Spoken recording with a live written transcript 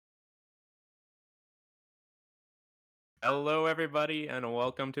Hello, everybody, and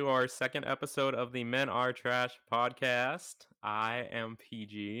welcome to our second episode of the Men Are Trash podcast. I am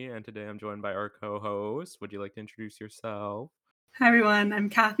PG, and today I'm joined by our co-host. Would you like to introduce yourself? Hi everyone,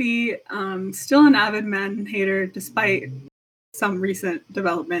 I'm Kathy. Still an avid men hater despite some recent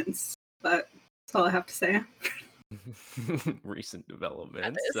developments, but that's all I have to say. Recent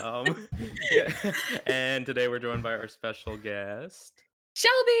developments. Yeah. And today we're joined by our special guest.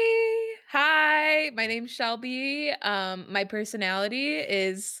 Shelby! Hi, my name's Shelby. My personality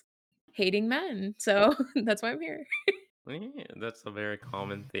is hating men, so that's why I'm here. Yeah, that's a very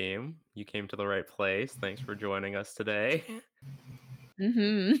common theme. You came to the right place. Thanks for joining us today.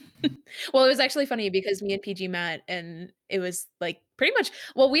 hmm Well, it was actually funny because me and PG met, and it was like pretty much.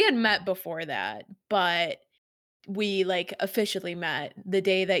 Well, we had met before that, but we like officially met the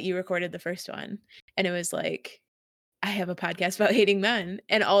day that you recorded the first one, and it was like, I have a podcast about hating men,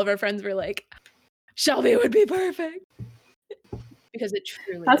 and all of our friends were like, Shelby would be perfect because it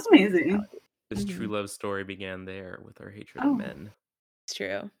truly. That's is my amazing. personality. This true Mhm. love story began there with our hatred Oh. of men. It's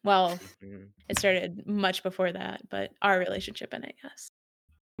true. Well, Mhm. it started much before that, but our relationship ended, yes.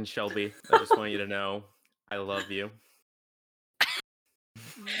 And Shelby, I just want you to know, I love you.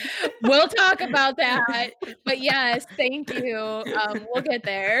 We'll talk about that. But yes, thank you. We'll get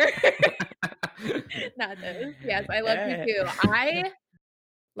there. Not this. Yes, I love you too. I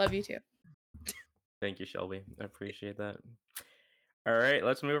love you too. Thank you, Shelby. I appreciate that. All right,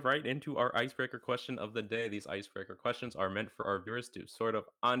 let's move right into our icebreaker question of the day. These icebreaker questions are meant for our viewers to sort of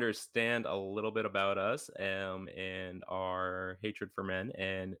understand a little bit about us and our hatred for men.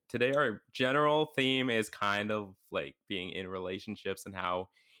 And today, our general theme is kind of like being in relationships and how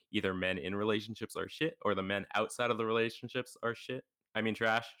either men in relationships are shit or the men outside of the relationships are shit. I mean,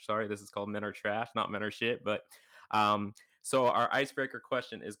 trash. Sorry, this is called Men Are Trash, not Men Are Shit. But so our icebreaker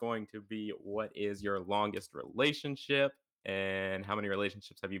question is going to be, what is your longest relationship? And how many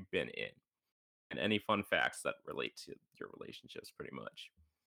relationships have you been in? And any fun facts that relate to your relationships, pretty much.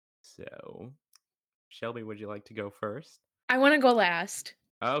 So, Shelby, would you like to go first? I want to go last.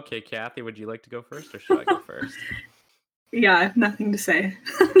 Okay, Kathy, would you like to go first, or should I go first? Yeah, I have nothing to say.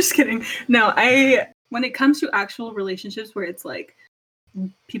 Just kidding. No, when it comes to actual relationships where it's like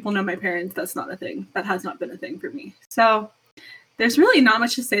people know my parents, that's not a thing. That has not been a thing for me. So there's really not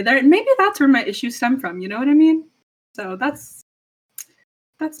much to say there. And maybe that's where my issues stem from, you know what I mean? So that's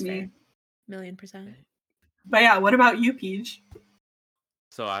me. Fair. 1,000,000%. But yeah, what about you, Peach?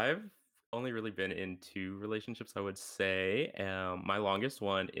 So I've only really been in two relationships, I would say. My longest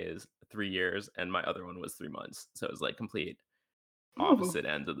one is 3 years, and my other one was 3 months. So it was like complete Ooh. opposite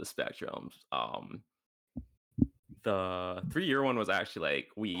ends of the spectrum. The 3 year one was actually like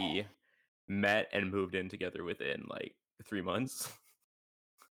we met and moved in together within like 3 months.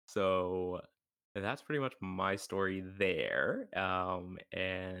 So that's pretty much my story there.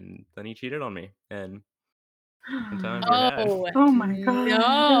 And then he cheated on me, and times were had. Oh, Oh my god.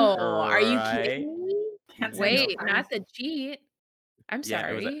 no. Are you Right? kidding me? Can't say no Wait, fires. not the cheat. I'm Yeah,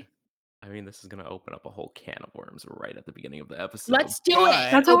 it was. sorry. I mean, this is gonna open up a whole can of worms right at the beginning of the episode. Let's do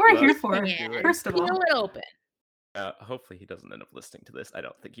it. That's what we're Open here it. for. Yeah. First of all, Peel it open. Hopefully, he doesn't end up listening to this. I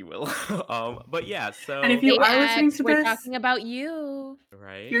don't think he will. But yeah. So and if you Hey, are listening X, to we're this, talking about you.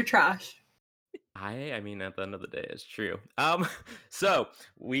 right. you're trash. I mean, at the end of the day, it's true. So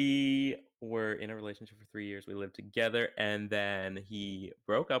we were in a relationship for 3 years. We lived together, and then he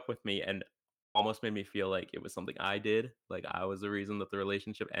broke up with me and almost made me feel like it was something I did, like I was the reason that the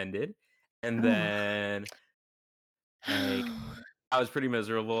relationship ended. And Oh. then, like, I was pretty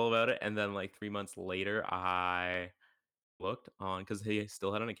miserable about it. And then, like 3 months later, I looked on because he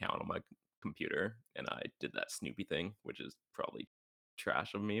still had an account on my computer, and I did that Snoopy thing, which is probably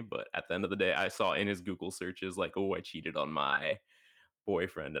trash of me. But at the end of the day, I saw in his Google searches like, "Oh, I cheated on my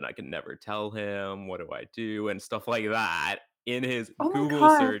boyfriend, and I can never tell him. What do I do?" and stuff like that in his Oh my Google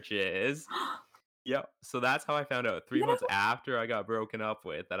god. searches. Yep. So that's how I found out 3 months That after I got broken up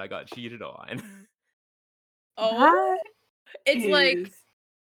with that I got cheated on. Oh, it's like, is.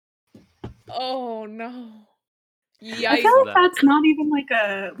 oh no. I Yikes. feel So like that's not even like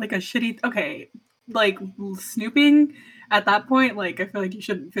a shitty. Okay, like snooping at that point. Like I feel like you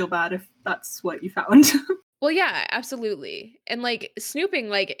shouldn't feel bad if that's what you found. Well, yeah, absolutely. And like snooping,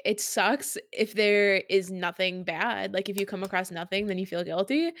 like it sucks if there is nothing bad. Like if you come across nothing, then you feel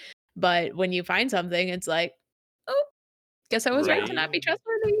guilty. But when you find something, it's like, oh, guess I was right to not be right.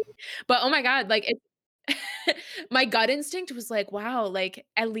 trustworthy. But oh my God, like it, my gut instinct was like, wow, like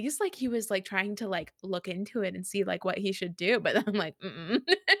at least like he was like trying to like look into it and see like what he should do. But I'm like, Mm-mm.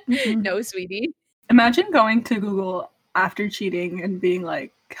 no, sweetie. Imagine going to Google after cheating and being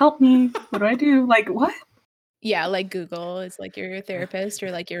like, "Help me! What do I do?" Like what? Yeah, like Google is like your therapist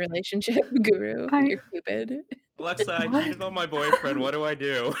or like your relationship guru, I your Cupid. Alexa, I what? cheated on my boyfriend. What do I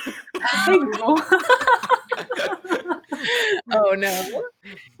do? Hey Google. Oh no.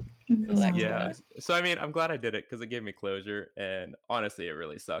 Yeah. Alexa. No. So I mean, I'm glad I did it because it gave me closure. And honestly, it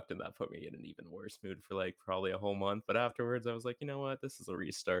really sucked, and that put me in an even worse mood for like probably a whole month. But afterwards, I was like, you know what? This is a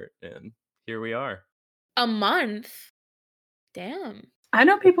restart, and here we are. A month? Damn. I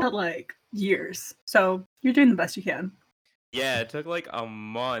know people that like years, so you're doing the best you can. Yeah, it took like a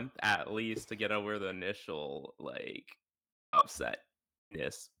month at least to get over the initial like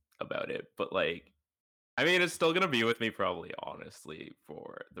upsetness about it. But like, I mean, it's still gonna be with me probably, honestly,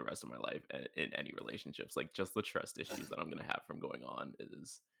 for the rest of my life in any relationships. Like, just the trust issues that I'm gonna have from going on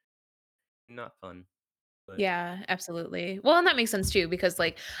is not fun. But Yeah, absolutely. Well, and that makes sense too because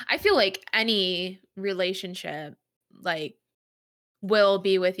like I feel like any relationship like will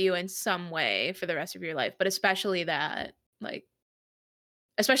be with you in some way for the rest of your life, but especially that like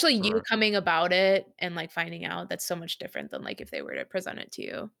especially you right. coming about it and like finding out that's so much different than like if they were to present it to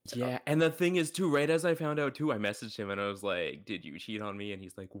you. So, Yeah, and the thing is too, right as I found out too, I messaged him and I was like, "Did you cheat on me?" And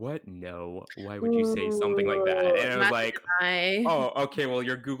he's like, "What? No. Why would you say something like that?" ooh, And I was not like, gonna lie. "Oh, okay. Well,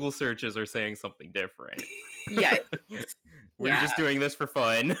 your Google searches are saying something different. Yeah, We're yeah. just doing this for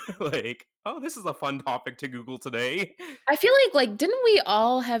fun. Like, oh, this is a fun topic to Google today." I feel like didn't we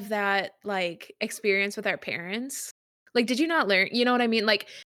all have that like experience with our parents? Like, did you not learn? You know what I mean? Like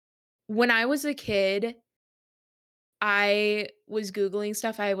when I was a kid, I was Googling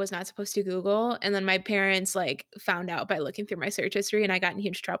stuff I was not supposed to Google, and then my parents, like, found out by looking through my search history, and I got in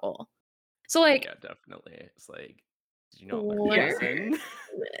huge trouble. So, like, Yeah, definitely. It's like, did you not learn your Yeah. learn lesson?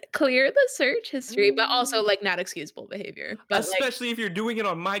 clear the search history, but also, Mm. like, not excusable behavior. But, like Especially if you're doing it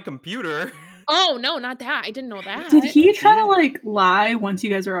on my computer. oh, no, not that. I didn't know Did that. he try to Yeah. like lie once you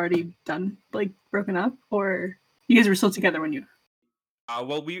guys are already done, like broken up, or you guys were still together when you?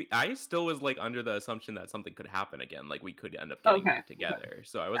 Well, I still was like under the assumption that something could happen again, like we could end up getting Okay. back together.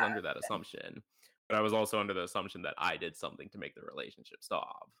 So I was under that assumption, but I was also under the assumption that I did something to make the relationship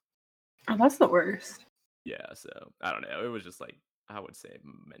stop. Oh, that's the worst. Yeah, so I don't know. It was just like I would say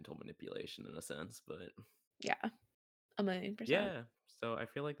mental manipulation in a sense, but Yeah, 1,000,000%. yeah. So I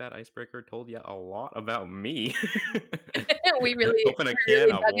feel like that icebreaker told you a lot about me. We really Open a we can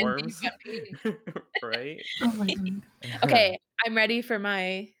really of dug in deep worms, on me. right? Oh my god. Okay, I'm ready for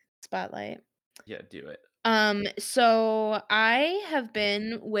my spotlight. Yeah, do it. So I have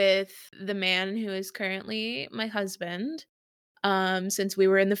been with the man who is currently my husband, since we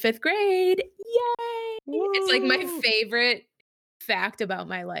were in the 5th grade. Yay! It's like my Woo! favorite fact about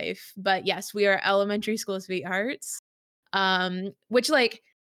my life. But yes, we are elementary school sweethearts. Which like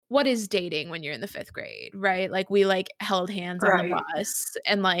what is dating when you're in the 5th grade, right? Like we like held hands on the Right. bus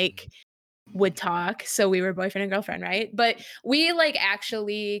and like would talk, so we were boyfriend and girlfriend, right? But we, like,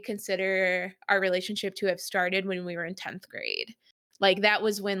 actually consider our relationship to have started when we were in 10th grade. Like, that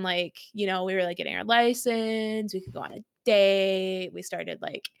was when, like, you know, we were, like, getting our license, we could go on a date, we started,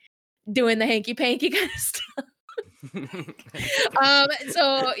 like, doing the hanky-panky kind of stuff.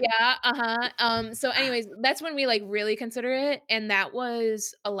 So yeah, so anyways, that's when we, like, really consider it, and that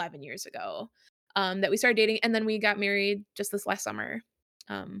was 11 years ago, that we started dating, and then we got married just this last summer.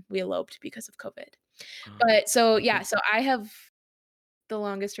 We eloped because of COVID. But so, yeah, so I have the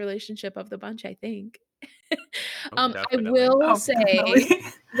longest relationship of the bunch, I think. Oh, I definitely. will Oh, definitely. say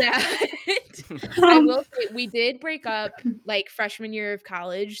that I will say we did break up, like, freshman year of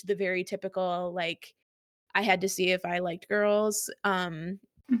college, the very typical, like, I had to see if I liked girls, Mhm.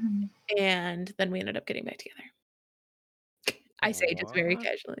 and then we ended up getting back together. I say just very Aw.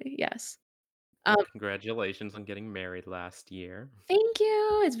 casually, yes. Well, Um, congratulations on getting married last year. Thank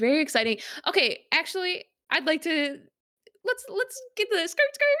you, it's very exciting. Okay, actually, I'd like to let's get the skirt.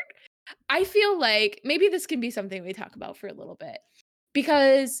 I feel like maybe this can be something we talk about for a little bit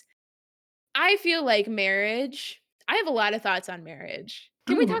because I feel like marriage I have a lot of thoughts on marriage.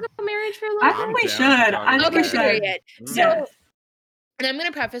 Can we talk Ooh. about marriage for a I little think I'm bit? we down to should. talk I about think we Okay, should. marriage. period. Mm. Yes. So and I'm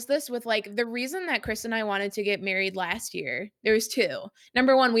gonna preface this with like the reason that Chris and I wanted to get married last year, there was two.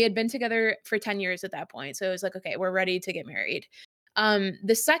 Number one, we had been together for 10 years at that point. So it was like, okay, we're ready to get married.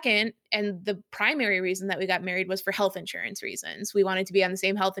 The second and the primary reason that we got married was for health insurance reasons. We wanted to be on the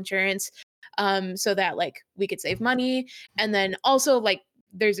same health insurance so that like we could save money. And then also like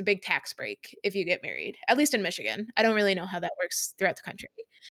there's a big tax break if you get married, at least in Michigan. I don't really know how that works throughout the country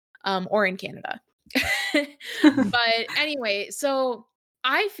or in Canada. But anyway, so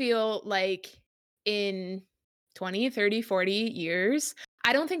I feel like in 20, 30, 40 years,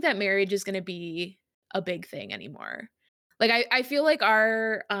 I don't think that marriage is going to be a big thing anymore. Like I feel like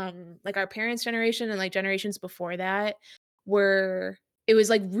our parents' generation and like generations before that were it was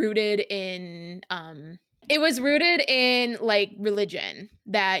like rooted in it was rooted in like religion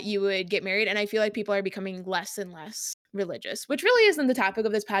that you would get married, and I feel like people are becoming less and less religious, which really isn't the topic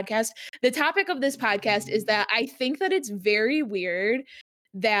of this podcast. The topic of this podcast is that I think that it's very weird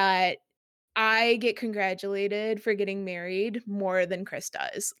that I get congratulated for getting married more than Chris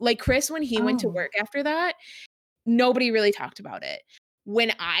does. Like Chris, when he went to Oh. work after that, nobody really talked about it.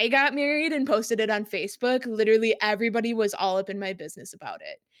 When I got married and posted it on Facebook, literally everybody was all up in my business about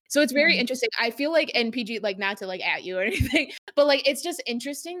it. So it's very Mhm. interesting. I feel like NPG, like not to like at you or anything, but like it's just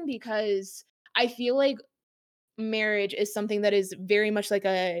interesting because I feel like marriage is something that is very much like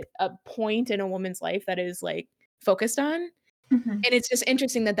a point in a woman's life that is like focused on. Mhm. And it's just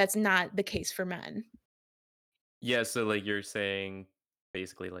interesting that that's not the case for men. Yeah, so like you're saying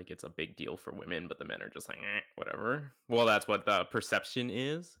basically like it's a big deal for women, but the men are just like, whatever. Well, that's what the perception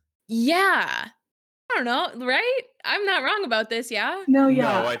is. Yeah. I don't know, right? I'm not wrong about this, yeah? No, No,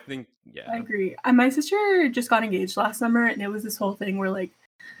 yeah, I think I yeah. agree. And my sister just got engaged last summer, and it was this whole thing where like,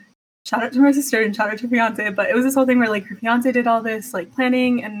 shout out to my sister and shout out to her fiance, but it was this whole thing where like her fiance did all this like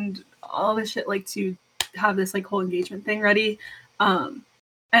planning and all this shit like to have this like whole engagement thing ready. Um,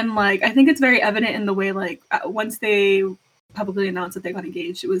 and like I think it's very evident in the way like once they publicly announced that they got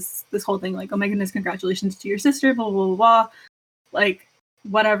engaged, it was this whole thing like, oh my goodness, congratulations to your sister, blah blah blah blah, like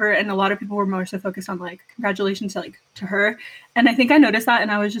whatever. And a lot of people were more so focused on like congratulations to her. And I think I noticed that,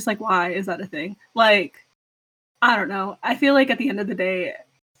 and I was just like, why is that a thing? Like, I don't know. I feel like at the end of the day,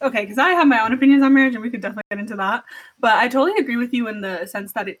 okay, because I have my own opinions on marriage, and we could definitely get into that. But I totally agree with you in the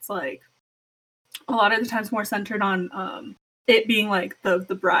sense that it's like a lot of the times more centered on it being like the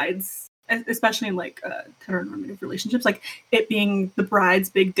bride's, especially in like heteronormative relationships, like it being the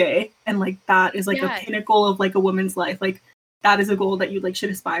bride's big day, and like that is like a Yes. pinnacle of like a woman's life. Like that is a goal that you like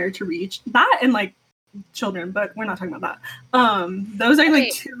should aspire to reach. That and like children, but we're not talking about that. Those are like Okay,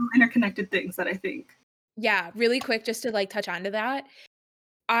 two interconnected things that I think. yeah, really quick just to like touch on to that.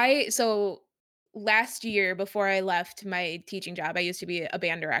 So last year before I left my teaching job, I used to be a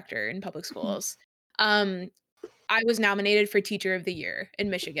band director in public schools. Um, I was nominated for Teacher of the Year in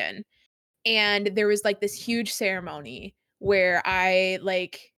Michigan. And there was like this huge ceremony where I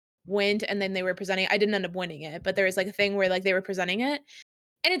like went and then they were presenting. I didn't end up winning it, but there was like a thing where like they were presenting it.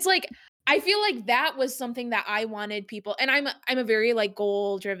 And it's like I feel like that was something that I wanted people, and I'm a very like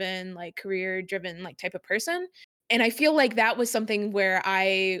goal driven, like career driven like type of person. And I feel like that was something where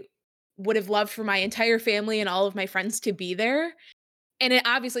I would have loved for my entire family and all of my friends to be there. And it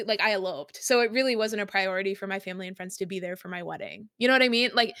obviously like I eloped. So it really wasn't a priority for my family and friends to be there for my wedding. You know what I mean?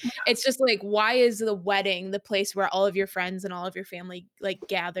 Like it's just like why is the wedding the place where all of your friends and all of your family like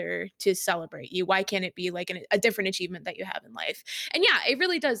gather to celebrate you? Why can't it be like a different achievement that you have in life? And yeah, it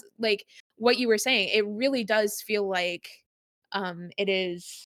really does like what you were saying. It really does feel like it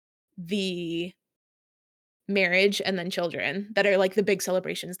is the marriage and then children that are like the big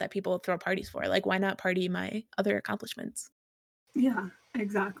celebrations that people throw parties for. Like why not party my other accomplishments? Yeah,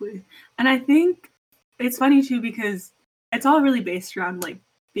 exactly. And I think it's funny too because it's all really based around like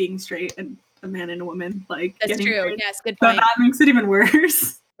being straight and a man and a woman like That's getting true. married. Yes, good So point. that makes it even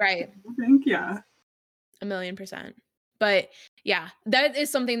worse. Right. I think, yeah. 1,000,000%. But yeah, that is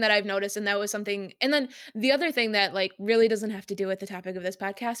something that I've noticed, and that was something and then the other thing that, like, really doesn't have to do with the topic of this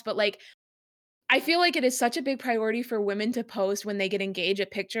podcast, but, like, I feel like it is such a big priority for women to post when they get engaged a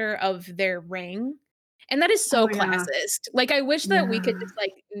picture of their ring, and that is so Oh yeah. classist. Like, I wish that we could Yeah. just,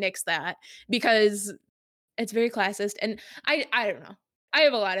 like, nix that because it's very classist, and I don't know. I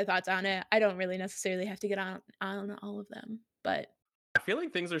have a lot of thoughts on it. I don't really necessarily have to get on all of them, but I feel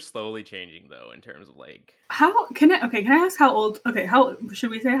like things are slowly changing though in terms of like How can I ask how old how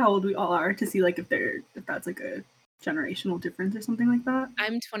should we say how old we all are to see like if that's like a generational difference or something like that?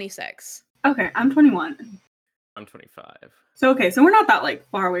 I'm 26. Okay, I'm 21. I'm 25. So okay, so we're not that like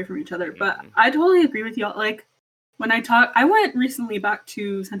far away from each other, but Mhm. I totally agree with y'all. Like when I went recently back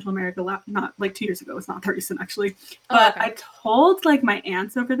to Central America, not like 2 years ago. It's not that recent actually, Oh, but okay. I told like my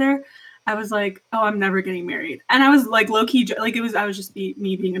aunts over there, I was like, oh, I'm never getting married, and I was like low key like I was just me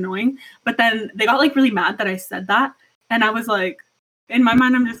being annoying. But then they got like really mad that I said that, and I was like, in my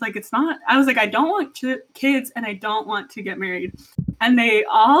mind, I'm just like, it's not. I was like, I don't want kids, and I don't want to get married, and they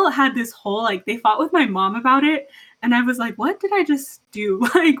all had this whole like they fought with my mom about it. And I was like, what did I just do?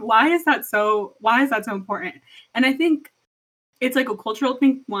 Like, why is that so important? And I think it's like a cultural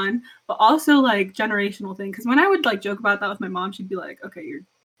thing, one, but also like generational thing. Because when I would like joke about that with my mom, she'd be like, okay, you're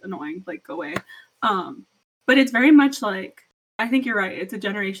annoying, like go away. But it's very much like I think you're right. It's a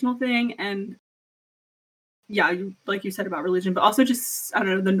generational thing. And yeah, like you said about religion, but also just, I don't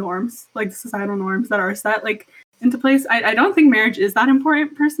know, the norms, like the societal norms that are set like into place. I don't think marriage is that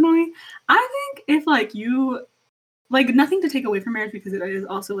important personally. I think if like you, like, nothing to take away from marriage, because it is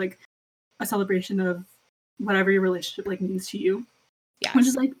also like a celebration of whatever your relationship like means to you, which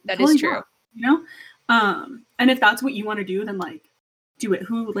is Yes, like that is totally true. wrong, you know? And if that's what you want to do, then like do it.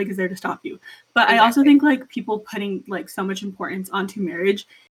 Who like is there to stop you? But I also Exactly. think like people putting like so much importance onto marriage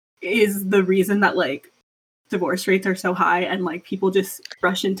is the reason that like divorce rates are so high, and like people just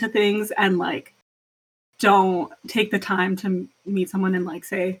rush into things and like don't take the time to meet someone and like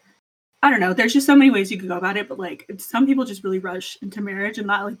say, I don't know, there's just so many ways you could go about it, but like some people just really rush into marriage, and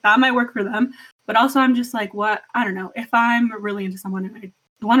that like that might work for them. But also I'm just like, what, I don't know, if I'm really into someone and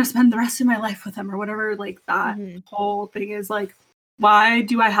I want to spend the rest of my life with them or whatever, like that whole thing is like, why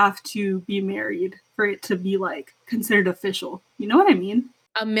do I have to be married for it to be like considered official? You know what I mean?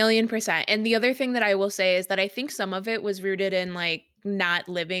 1,000,000%. And the other thing that I will say is that I think some of it was rooted in like not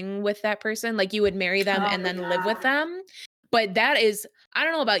living with that person. Like you would marry them Oh and then live with yeah. them. But that is, I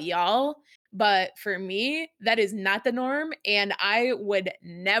don't know about y'all, but for me, that is not the norm. And I would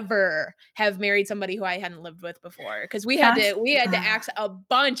never have married somebody who I hadn't lived with before. Cause That's we had to axe a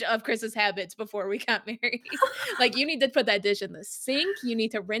bunch of Chris's habits before we got married. Like you need to put that dish in the sink. You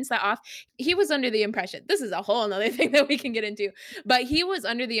need to rinse that off. He was under the impression, this is a whole nother thing that we can get into, but he was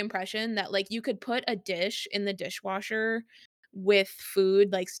under the impression that like you could put a dish in the dishwasher with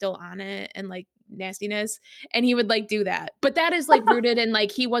food like still on it and like nastiness, and he would like do that. But that is like rooted in like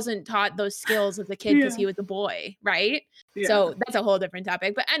he wasn't taught those skills as a kid because yeah. he was a boy, right? Yeah. So that's a whole different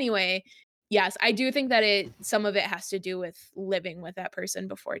topic. But anyway, yes, I do think that some of it has to do with living with that person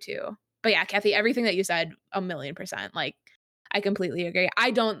before too. But yeah, Kathy, everything that you said, 1,000,000%. Like I completely agree.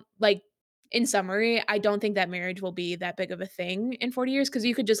 I don't like, in summary, I don't think that marriage will be that big of a thing in 40 years because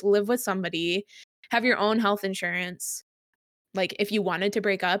you could just live with somebody, have your own health insurance. Like if you wanted to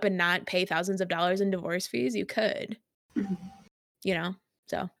break up and not pay thousands of dollars in divorce fees, you could, Mhm. you know?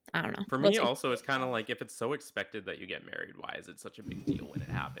 So I don't know. For We'll me, see. also, it's kind of like if it's so expected that you get married, why is it such a big deal when it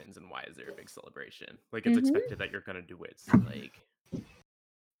happens, and why is there a big celebration? Like it's Hmm. expected that you're gonna do it. Like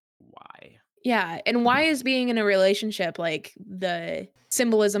why? Yeah. And why is being in a relationship like the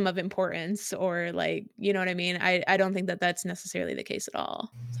symbolism of importance or like, you know what I mean? I don't think that that's necessarily the case at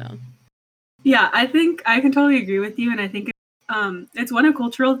all. So, Yeah, I think I can totally agree with you, and I think it's one a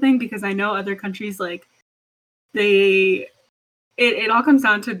cultural thing, because I know other countries like they it all comes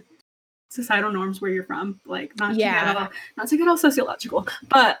down to societal norms where you're from. Like yeah, not to get all sociological,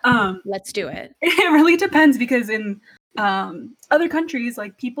 but let's do it. it really depends, because in other countries,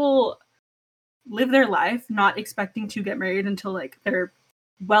 like people live their life not expecting to get married until like they're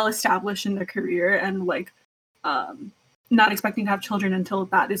well established in their career, and like um not expecting to have children until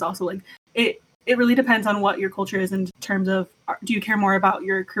that is also like it really depends on what your culture is in terms of, do you care more about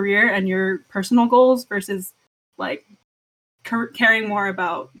your career and your personal goals versus like caring more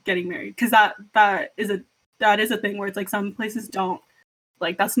about getting married, because that is a thing where it's like some places don't,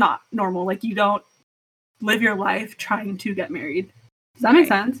 like that's not normal, like you don't live your life trying to get married. Does that make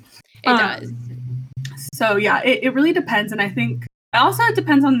Right. sense? It does. So yeah, it really depends, and I think also it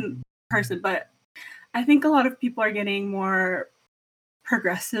depends on the person, but I think a lot of people are getting more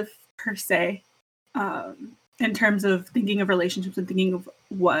progressive per se, in terms of thinking of relationships and thinking of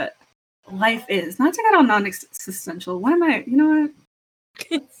what life is. Not to get all non-existential. What am I? You know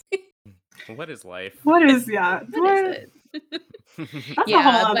What is life? what is yeah? What is it? That's a whole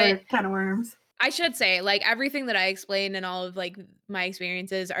Yeah, but other kind of worms. I should say, like, everything that I explained and all of like my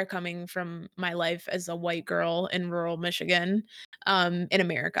experiences are coming from my life as a white girl in rural Michigan, in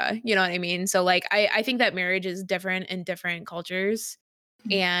America. You know what I mean? So like I think that marriage is different in different cultures.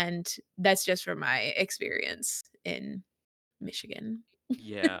 And that's just from my experience in Michigan.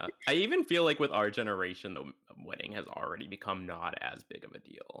 Yeah, I even feel like with our generation, the wedding has already become not as big of a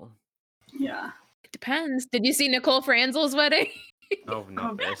deal. Yeah. It depends. Did you see Nicole Franzel's wedding? Oh, Oh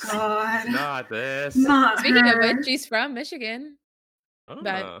not this. God. Not this. Not Speaking of which, her. she's from Michigan. But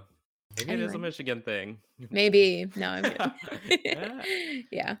Ah, maybe it is a anyway, Michigan thing. maybe. No, I'm kidding. Ah,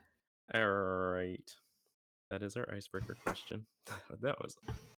 Yeah, all right. That is our icebreaker question. That was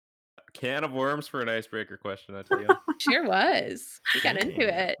a can of worms for an icebreaker question, I tell you. sure was. We got into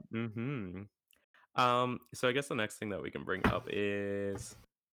Dang. it. Mm-hmm. So I guess the next thing that we can bring up is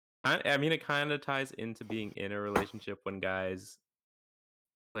I mean it kind of ties into being in a relationship when guys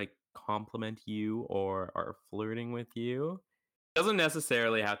like compliment you or are flirting with you. Doesn't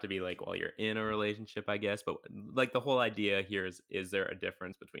necessarily have to be like while you're in a relationship, I guess, but like the whole idea here is there a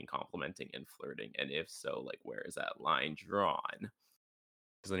difference between complimenting and flirting? And if so, like where is that line drawn?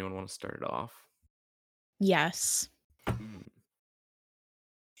 Does anyone want to start it off? Yes. Mm.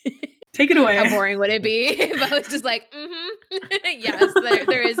 Take it away. How boring would it be if I was just like, yes,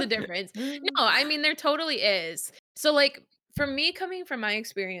 there is a difference. No, I mean, there totally is. So, like, for me, coming from my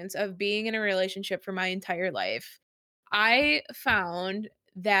experience of being in a relationship for my entire life, I found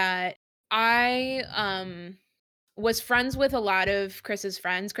that I was friends with a lot of Chris's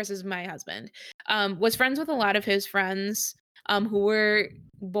friends. Chris is my husband. Was friends with a lot of his friends who were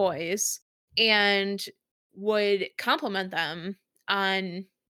boys and would compliment them on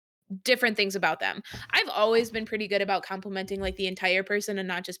different things about them. I've always been pretty good about complimenting like the entire person and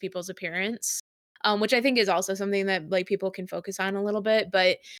not just people's appearance, which I think is also something that like people can focus on a little bit.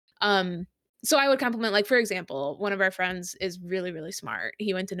 But um, so I would compliment, like for example, one of our friends is really really smart.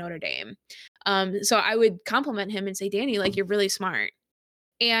 He went to Notre Dame, so I would compliment him and say, "Danny, like you're really smart."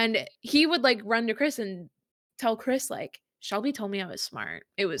 And he would like run to Chris and tell Chris like, "Shelby told me I was smart.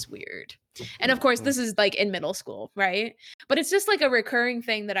 It was weird." And of course, this is like in middle school, right? But it's just like a recurring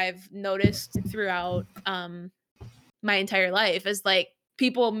thing that I've noticed throughout my entire life is like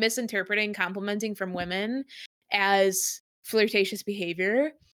people misinterpreting complimenting from women as flirtatious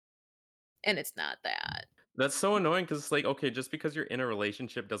behavior, and it's not that. That's so annoying because it's like, okay, just because you're in a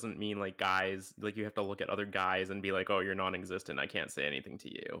relationship doesn't mean like guys, like you have to look at other guys and be like, oh, you're non-existent. I can't say anything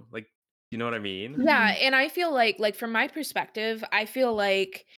to you. Like, you know what I mean? Yeah, Mhm. and I feel like from my perspective, I feel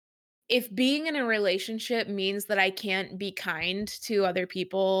like if being in a relationship means that I can't be kind to other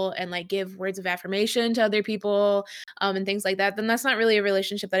people and like give words of affirmation to other people and things like that, then that's not really a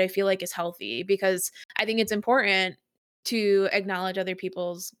relationship that I feel like is healthy because I think it's important to acknowledge other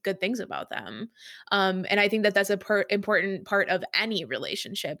people's good things about them. And I think that that's a important part of any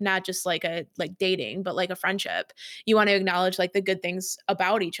relationship, not just like a like dating, but like a friendship. You want to acknowledge like the good things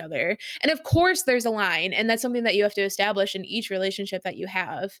about each other. And of course there's a line, and that's something that you have to establish in each relationship that you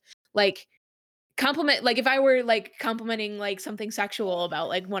have, like compliment, like if I were like complimenting like something sexual about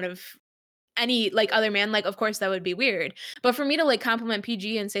like one of any like other man, like of course that would be weird. But for me to like compliment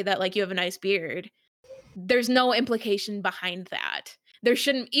PG and say that like you have a nice beard, there's no implication behind that. There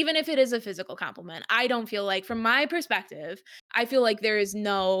shouldn't, even if it is a physical compliment. I don't feel like, from my perspective, I feel like there is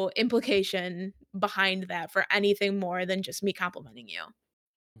no implication behind that for anything more than just me complimenting you.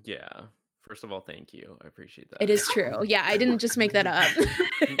 Yeah. First of all, thank you. I appreciate It that. is true. Yeah, I didn't just make that up.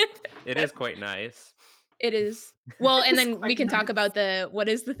 It is quite nice. It is. Well, and It's then we quite can talk nice. about the what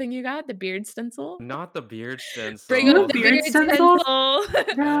is the thing you got? The beard stencil? Not the beard Bring up No stencil. the beard beard stencils?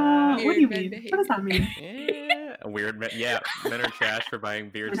 stencil. Girl, what do you Weird men mean? What does that behavior. mean? Yeah, weird. Yeah, men are trash for buying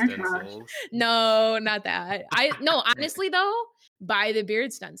beard Men are trash. stencils. No, not that. I no, honestly though, buy the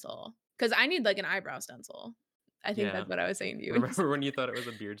beard stencil because I need like an eyebrow stencil. I think Yeah. that's what I was saying to you. When you Remember when you thought it was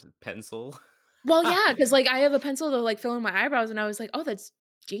a beard pencil? well, yeah, because like I have a pencil to like fill in my eyebrows, and I was like, oh, that's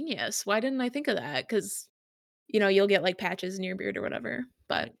genius. Why didn't I think of that? Because you'll get like patches in your beard or whatever.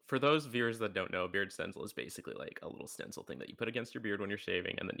 But Right. For those viewers that don't know, a beard stencil is basically like a little stencil thing that you put against your beard when you're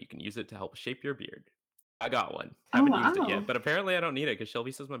shaving, and then you can use it to help shape your beard. I got one. Oh Haven't used it yet, wow. but apparently I don't need it because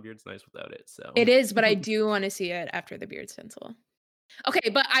Shelby says my beard's nice without it. So it is, but I do want to see it after the beard stencil. Okay,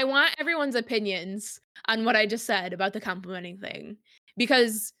 but I want everyone's opinions on what I just said about the complimenting thing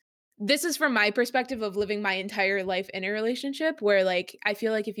because this is from my perspective of living my entire life in a relationship where like I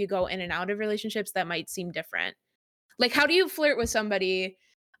feel like if you go in and out of relationships that might seem different. Like how do you flirt with somebody?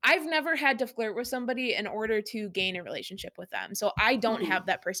 I've never had to flirt with somebody in order to gain a relationship with them. So I don't Ooh. have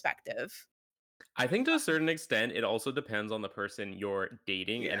that perspective. I think to a certain extent, it also depends on the person you're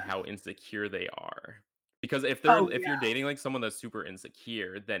dating and Yeah. how insecure they are. Because Oh if you're yeah. dating like someone that's super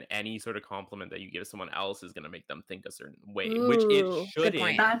insecure, then any sort of compliment that you give someone else is gonna make them think a certain way, which it Ooh, good shouldn't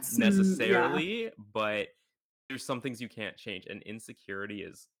point. That's yeah. necessarily, but there's some things you can't change. And insecurity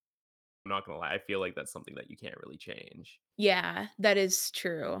is, I'm not gonna lie, I feel like that's something that you can't really change. Yeah, that is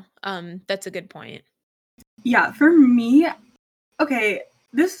true. That's a good point. Yeah, for me, okay,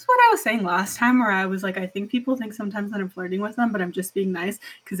 this is what I was saying last time where I was like, I think people think sometimes that I'm flirting with them, but I'm just being nice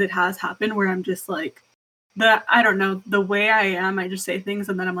because it has happened where I'm just like I don't know, the way I am, I just say things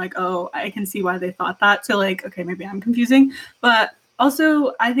and then I'm like, oh, I can see why they thought that. So like, okay, maybe I'm confusing. But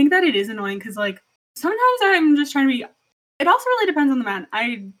also I think that it is annoying because like sometimes I'm just trying to be it also really depends on the man.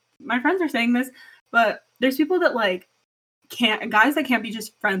 My friends are saying this, but there's people that like guys that can't be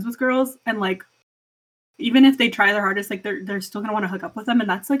just friends with girls and like even if they try their hardest, like they're still gonna want to hook up with them, and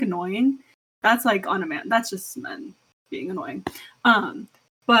that's like annoying. That's like on a man. That's just men being annoying.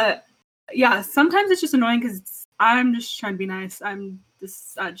 But yeah, sometimes it's just annoying because I'm just trying to be nice. I'm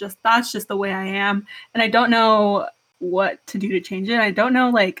just that's just the way I am, and I don't know what to do to change it. I don't know,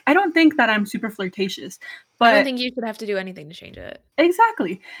 like I don't think that I'm super flirtatious, I don't but think you should have to do anything to change it.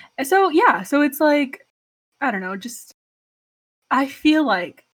 exactly. So yeah, so it's like I don't know, just I feel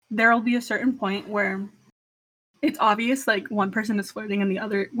like there will be a certain point where it's obvious like one person is flirting and the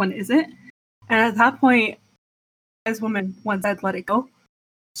other one isn't. And at that point, as women, once I'd let it go.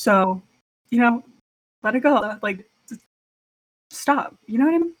 So, let it go. Like, stop. You know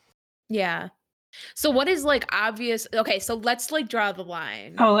what I mean? Yeah. So what is like obvious? Okay, so let's like draw the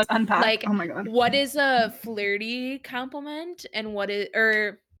line. Oh, let's unpack. Like, oh my god. what is a flirty compliment and what is,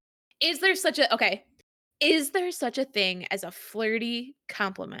 or is there such a, okay, is there such a thing as a flirty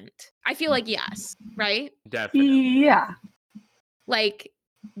compliment? I feel like yes, right? Definitely. Yeah. Like,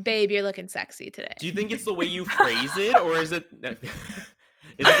 babe, you're looking sexy today. Do you think it's the way you phrase it, or is it is it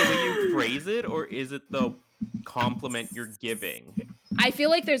the way you phrase it, or is it the compliment you're giving? I feel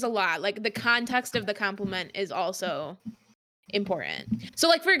like there's a lot. Like the context of the compliment is also important. So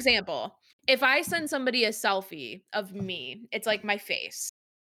like for example, if I send somebody a selfie of me, it's like my face.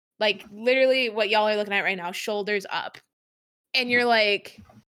 Like literally what y'all are looking at right now, shoulders up. And you're like,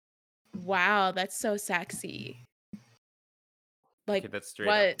 "Wow, that's so sexy." Like Okay, that's straight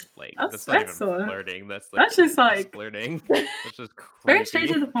what? up like That's that's not even excellent. flirting. That's That's like just like flirting. That's just very straight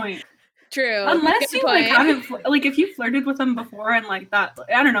creepy. to the point. True. Unless Good you like point. haven't like if you flirted with them before and like that,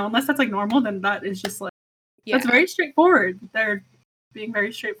 I don't know. Unless that's like normal, then that is just like Yeah. that's very straightforward. They're being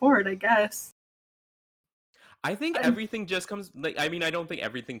very straightforward, I guess. I think I'm- everything just comes like I mean I don't think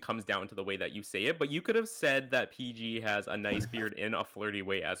everything comes down to the way that you say it, but you could have said that PG has a nice beard in a flirty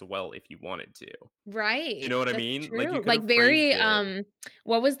way as well if you wanted to. Right. You know what I That's mean? True. Like you could Like have very phrased it.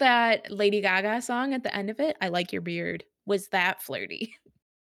 what was that Lady Gaga song at the end of it? I like your beard. Was that flirty?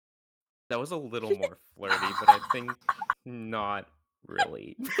 That was a little more flirty, but I think not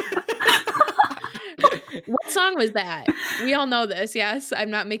really. What song was that? We all know this, yes? I'm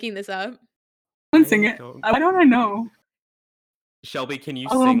not making this up. Someone sing I it. don't- Why don't I know? Shelby, can you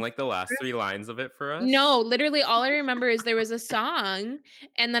Oh, sing like the last 3 lines of it for us? No, literally all I remember is there was a song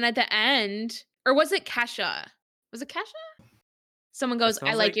and then at the end, or was it Kesha? Was it Kesha? Someone goes, "I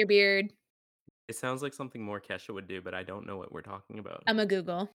sounds like like- your beard." It sounds like something more Kesha would do, but I don't know what we're talking about. I'm a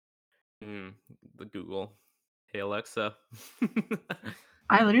Google. The Google. Hey Alexa.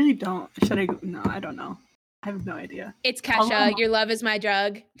 I literally don't. Should I? No, I don't know. I have no idea. It's Although- Kesha. Your love is my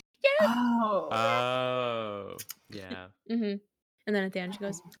drug. Oh. Oh, yeah. Mm-hmm. And then at the end she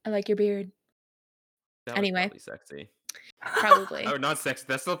goes, "I like your beard." That was Anyway. probably sexy. Probably. Oh, not sexy.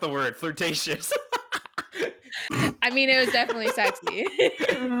 That's not the word. Flirtatious. I mean, it was definitely sexy.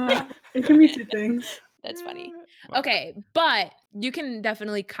 It can be two things. That's funny. Wow. Okay, but you can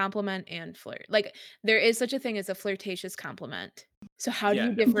definitely compliment and flirt. Like there is such a thing as a flirtatious compliment. So how do Yeah,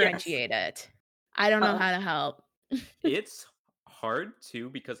 you no. differentiate it? I don't know Oh. how to help. It's hard too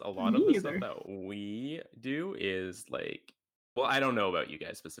because a lot Me of the either. stuff that we do is like, well, I don't know about you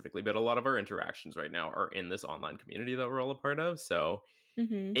guys specifically, but a lot of our interactions right now are in this online community that we're all a part of. So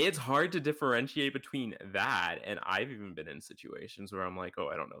Mhm. it's hard to differentiate between that. And I've even been in situations where I'm like, oh,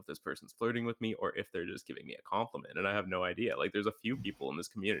 I don't know if this person's flirting with me or if they're just giving me a compliment. And I have no idea. Like, there's a few people in this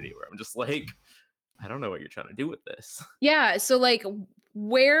community where I'm just like, I don't know what you're trying to do with this. Yeah, so like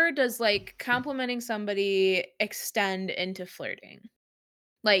where does like complimenting somebody extend into flirting?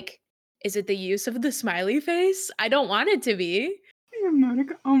 Like is it the use of the smiley face? I don't want it to be.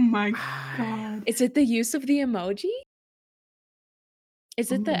 Oh my god. Is it the use of the emoji?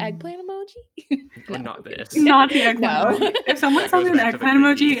 Is it the Ooh. eggplant emoji? Or No, not I'm kidding. this. Not the eggplant No. emoji. If someone That sends goes me an back to the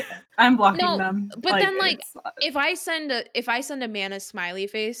eggplant creepy. emoji, I'm blocking No, them. but then, like, it's, if I send a man a smiley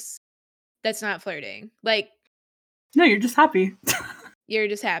face, that's not flirting. Like no, you're just happy. you're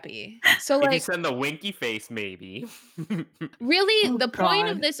just happy. So If you like send the winky face, maybe. really Oh, the point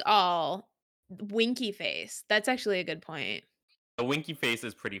of God. this all winky face. That's actually a good point. A winky face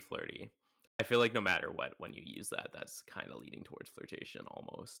is pretty flirty. I feel like no matter what, when you use that, that's kind of leading towards flirtation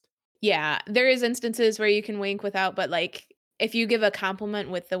almost. Yeah, there is instances where you can wink without, but like if you give a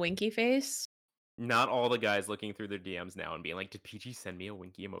compliment with the winky face, Not all the guys looking through their DMs now and being like, "Did PG send me a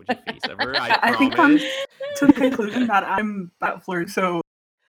winky emoji face ever?" I I think I'm promise. to the conclusion that I'm about flirt. So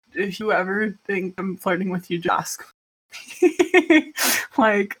if you ever think I'm flirting with you, just ask.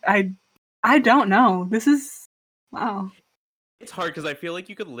 Like I don't know. This is wow. It's hard because I feel like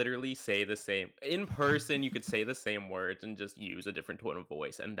you could literally say the same in person. You could say the same words and just use a different tone of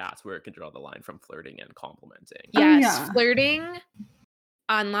voice, and that's where it can draw the line from flirting and complimenting. Oh, yes, yeah. flirting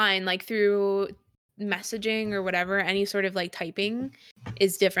online, like through messaging or whatever, any sort of like typing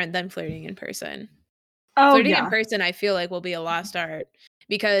is different than flirting in person. Oh Flirting in yeah. person, I feel like will be a lost art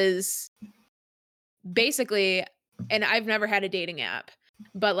because basically, and I've never had a dating app,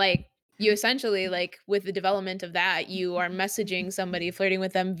 but like you essentially, like, with the development of that, you are messaging somebody, flirting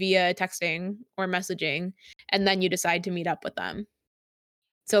with them via texting or messaging, and then you decide to meet up with them.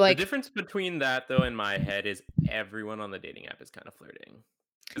 So, The like, difference between that, though, in my head is everyone on the dating app is kind of flirting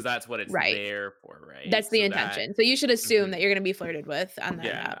because that's what it's right. there for, right? That's the So that, intention. So you should assume mhm, that you're gonna be flirted with on that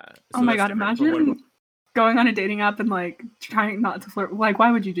yeah, app. Oh so my that's god, different. But what? imagine going on a dating app and like trying not to flirt. Like, why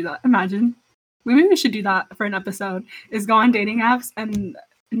would you do that? Imagine. Maybe we should do that for an episode. Is go on dating apps and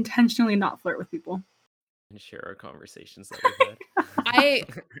intentionally not flirt with people. And share our conversations that we've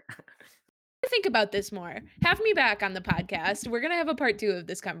had. I think about this more. Have me back on the podcast. We're gonna have a part 2 of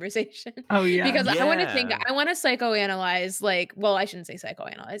this conversation. Oh yeah. Because I want to think, Yeah. I want to psychoanalyze, like, well, I shouldn't say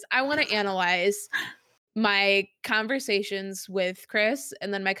psychoanalyze. I want to analyze my conversations with Chris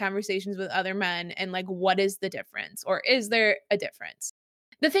and then my conversations with other men and like what is the difference, or is there a difference?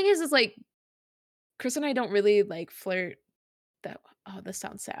 The thing is like Chris and I don't really like flirt that. Oh, this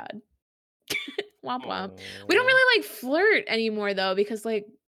sounds sad. Womp womp. We don't Aw. really like flirt anymore though, because like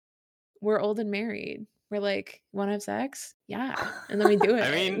we're old and married. We're like, want to have sex? Yeah. And then we do it, I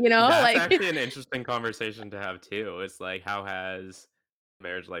mean, you know? that's Like, actually an interesting conversation to have too. It's like, how has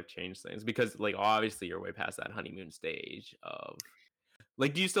marriage life changed things? Because, like, obviously, you're way past that honeymoon stage of,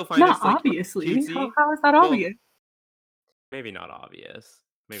 like, do you still find Not this like obviously. cutesy? How is that Well, obvious? maybe not obvious.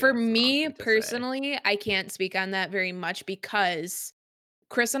 Maybe for that's the wrong me thing to say. personally, I can't speak on that very much because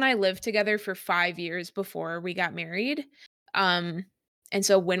Chris and I lived together for 5 years before we got married. Um, and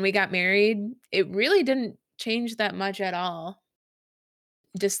so when we got married, it really didn't change that much at all.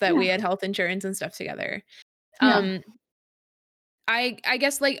 Just that we Yeah. had health insurance and stuff together. Yeah. Um, I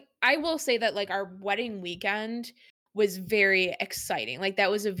guess like I will say that like our wedding weekend was very exciting. Like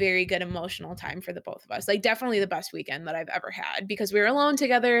that was a very good emotional time for the both of us. Like definitely the best weekend that I've ever had because we were alone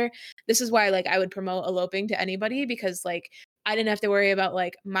together. This is why like I would promote eloping to anybody because like I didn't have to worry about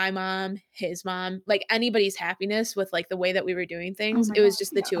like my mom, his mom, like anybody's happiness with like the way that we were doing things. my It was God,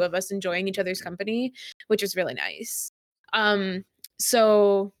 just the yeah. two of us enjoying each other's company, which was really nice.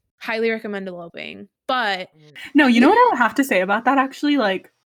 So highly recommend eloping. But No, you know what I would have to say about that actually?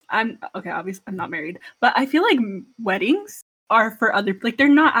 Like, I'm okay, obviously I'm not married, but I feel like weddings are for other, like, they're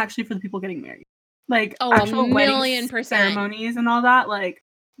not actually for the people getting married. Like, oh, actual wedding 1,000,000%. ceremonies and all that, like,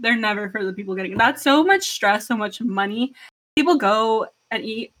 they're never for the people getting. That's so much stress, so much money. People go and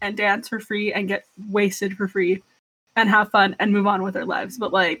eat and dance for free and get wasted for free and have fun and move on with their lives.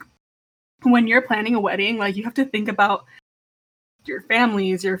 But like, when you're planning a wedding, like, you have to think about your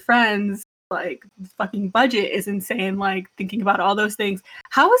families, your friends, like the fucking budget is insane, like thinking about all those things.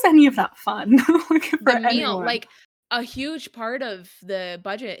 How is any of that fun? Like, for The meal, anyone? like a huge part of the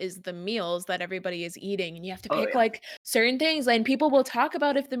budget is the meals that everybody is eating, and you have to Oh, pick yeah. like certain things, and people will talk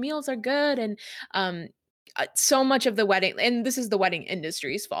about if the meals are good, and so much of the wedding, and this is the wedding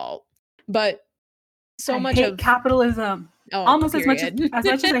industry's fault, but so I much hate of capitalism almost period. as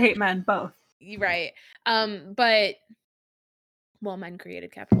much as I hate men, both. Right. But well, men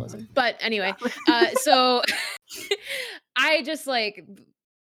created capitalism. But anyway, so I just like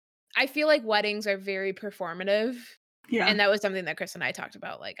I feel like weddings are very performative. Yeah. And that was something that Chris and I talked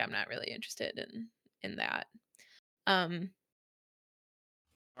about. Like, I'm not really interested in that.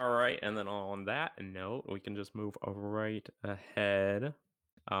 All right, and then on that note, we can just move right ahead.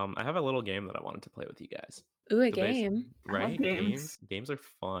 I have a little game that I wanted to play with you guys. Ooh, a So basi- game. I love right? games. Games are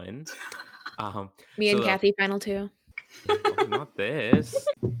fun. Um, Me so and Kathy final two. oh, not this,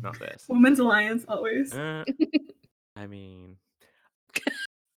 not this. Women's Alliance always. I mean,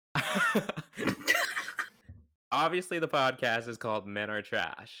 obviously the podcast is called Men Are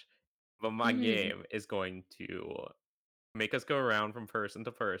Trash, but my Mhm. game is going to make us go around from person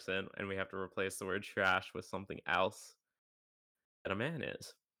to person, and we have to replace the word trash with something else that a man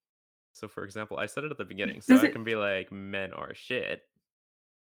is. So, for example, I said it at the beginning, so Does I it- can be like, men are shit.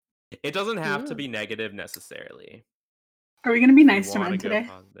 It doesn't have to Ooh. be negative necessarily. Are we gonna be If nice you to want men to go today?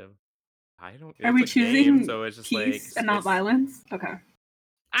 positive. I don't. Are It's we a game, choosing so it's just peace like and not it's, violence? Okay.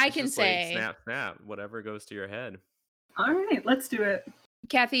 I it's can just like say, snap, snap, whatever goes to your head. All right, let's do it.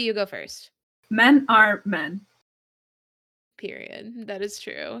 Kathy, you go first. Men are men. Period. That is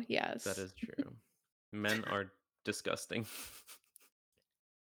true. Yes. That is true. Men are disgusting.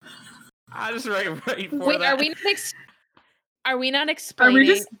 I just right for Wait, that. are we not explaining?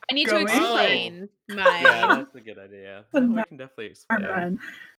 just I need going? to explain my Yeah, that's a good idea. The No, we men can definitely Are explain. men.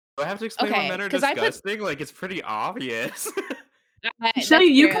 Do I have to explain Okay, what men are 'cause I put- disgusting? Like, it's pretty obvious. that's Shelly,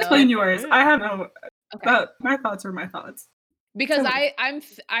 you can true. explain yours. I have no. Okay. But my thoughts are my thoughts. Because Tell me.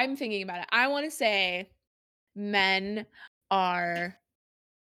 I'm thinking about it. I want to say men are.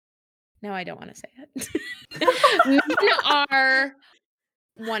 No, I don't want to say it. Men are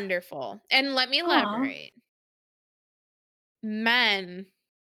wonderful. And let me Aw. elaborate. Men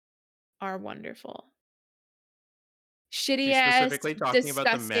are wonderful. Shitty She's ass, specifically talking about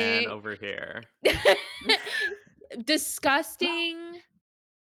the man disgusting, over here. disgusting,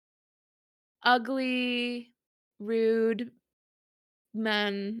 ugly, rude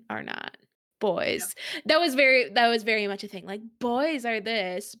men are not boys. That was very much a thing. Like boys are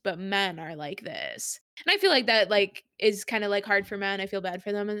this, but men are like this. And I feel like that like is kind of like hard for men. I feel bad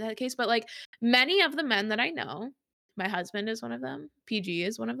for them in that case, but like many of the men that I know, my husband is one of them, PG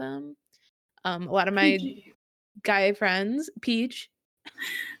is one of them. A lot of my PG. guy friends, Peach,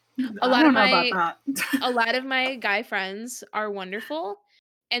 a I lot of don't know about my that. a lot of my guy friends are wonderful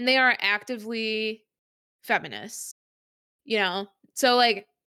and they are actively feminists, you know? So like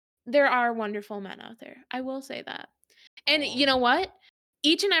there are wonderful men out there. I will say that. And you Aw. know what?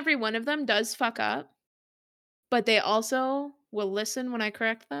 Each and every one of them does fuck up, but they also will listen when I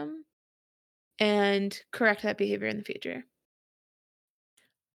correct them and correct that behavior in the future.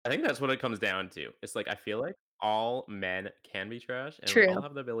 I think that's what it comes down to. It's like I feel like all men can be trash and we all True.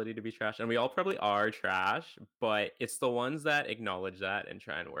 have the ability to be trash and we all probably are trash, but it's the ones that acknowledge that and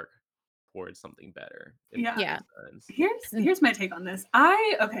try and work towards something better, if that Yeah. Yeah. makes sense. Mm, Here's my take on this.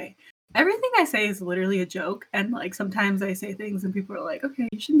 Okay. Everything I say is literally a joke, and like sometimes I say things and people are like, okay,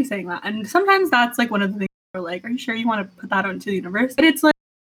 you shouldn't be saying that. And sometimes that's like one of the things where like, are you sure you want to put that out into the universe? But it's like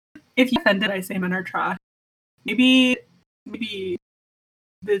if you offended I say men are trash, maybe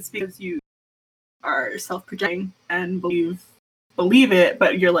it's because you are self-projecting and believe it,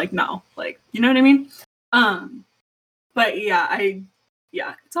 but you're like, no, like, you know what I mean? But yeah,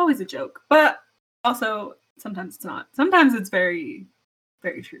 it's always a joke. But also sometimes it's not. Sometimes it's very,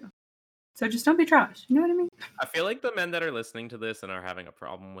 very true. So just don't be trash. You know what I mean? I feel like the men that are listening to this and are having a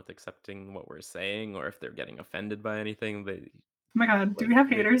problem with accepting what we're saying or if they're getting offended by anything, they Oh my god, do like we have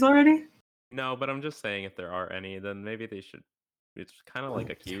maybe haters already? no, but I'm just saying if there are any, then maybe they should it's kind of like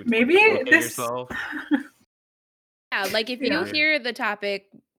a cue to Maybe like look at this yourself. Yeah, like if you yeah. hear the topic,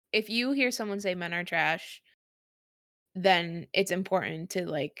 if you hear someone say men are trash, then it's important to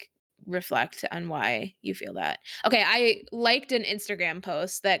like reflect on why you feel that. Okay, I liked an Instagram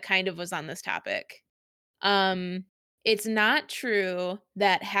post that kind of was on this topic. Um, it's not true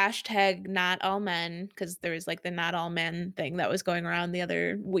that hashtag not all men, because there was like the not all men thing that was going around the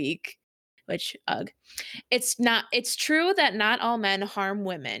other week, which ugh. It's true that not all men harm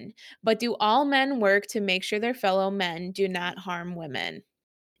women, but do all men work to make sure their fellow men do not harm women?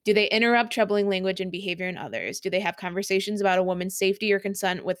 Do they interrupt troubling language and behavior in others? Do they have conversations about a woman's safety or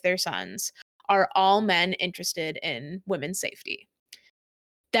consent with their sons? Are all men interested in women's safety?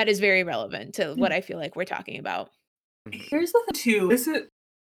 That is very relevant to what I feel like we're talking about. Mhm. Here's the thing too. This is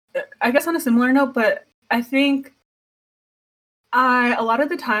I guess on a similar note, but I think a lot of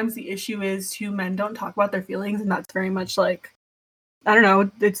the times the issue is two men don't talk about their feelings, and that's very much like I don't know.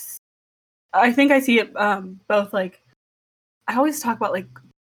 It's I think I see it both like I always talk about like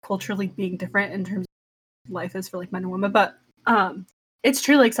culturally being different in terms of life is for like men and women, but it's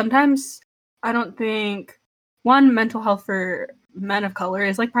true. Like sometimes I don't think one mental health for men of color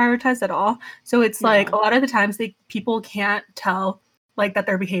is like prioritized at all. So it's like a No. lot of the times people can't tell like that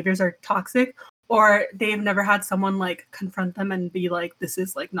their behaviors are toxic or they've never had someone like confront them and be like this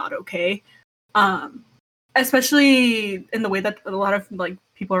is like not okay. Um especially in the way that a lot of like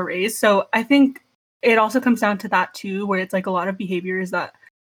people are raised. So I think it also comes down to that too where it's like a lot of behaviors that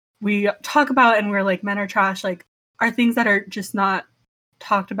we talk about and we're like men are trash like are things that are just not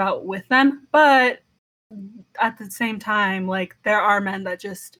talked about with them, but at the same time like there are men that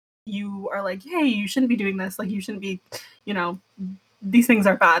just you are like hey you shouldn't be doing this like you shouldn't be you know these things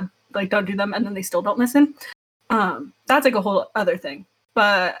are bad like don't do them and then they still don't listen. That's like a whole other thing,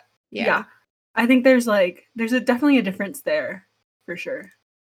 but yeah, I think there's definitely a difference there for sure.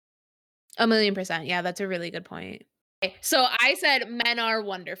 1,000,000%. Yeah, that's a really good point. Okay, so I said men are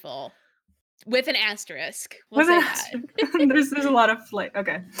wonderful with an asterisk. We'll say that. There's a lot of like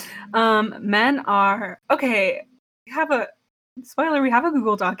okay. Men are okay. We have a spoiler, we have a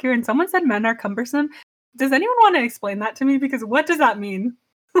Google Doc here and someone said men are cumbersome. Does anyone want to explain that to me? Because what does that mean?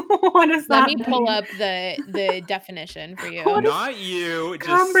 What does Let that me mean? pull up the definition for you. What is Not you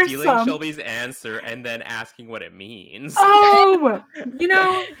just stealing cumbersome? Shelby's answer and then asking what it means. Oh, you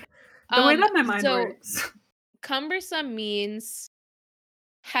know, the way that my mind So works. cumbersome means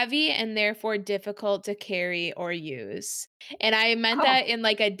heavy and therefore difficult to carry or use. And I meant Oh. that in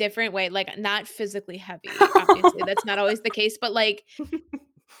like a different way, like not physically heavy. Obviously, that's not always the case, but like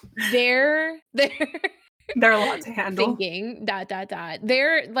they're They're a lot to handle. thinking ...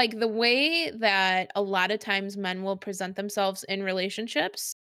 They're like the way that a lot of times men will present themselves in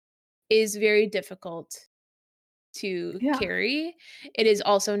relationships is very difficult to Yeah. carry. It is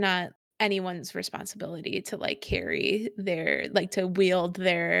also not anyone's responsibility to like carry their like to wield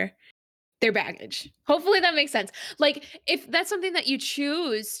their baggage. Hopefully that makes sense. Like if that's something that you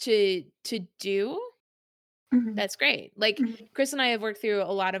choose to do, Mhm. that's great. Like Mhm. Chris and I have worked through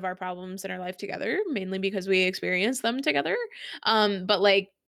a lot of our problems in our life together, mainly because we experienced them together. But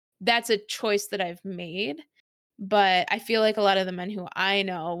like that's a choice that I've made. But I feel like a lot of the men who I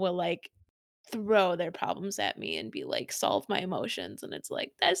know will like throw their problems at me and be like, solve my emotions. And it's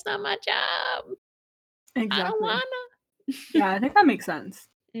like, that's not my job. I don't Exactly. wanna. Yeah, I think that makes sense.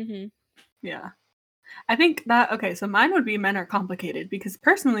 hmm Yeah. I think that okay, so mine would be men are complicated because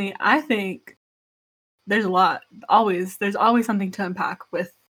personally, I think there's always something to unpack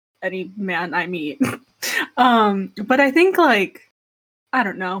with any man I meet. But I think like I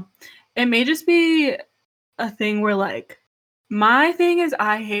don't know. It may just be a thing where like my thing is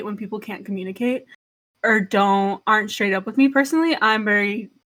I hate when people can't communicate or aren't straight up with me personally.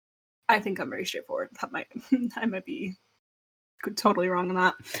 I think I'm very straightforward. That might I might be totally wrong on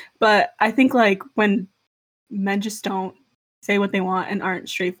that. But I think like when men just don't say what they want and aren't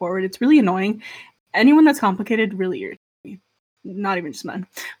straightforward, it's really annoying. Anyone that's complicated really irritates me. Not even just men.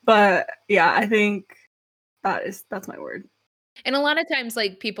 But yeah, I think that's my word. And a lot of times,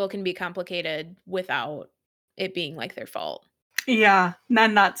 like people can be complicated without it being like their fault. Yeah,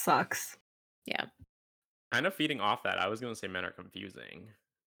 then that sucks. Yeah. Kind of feeding off that, I was gonna say men are confusing.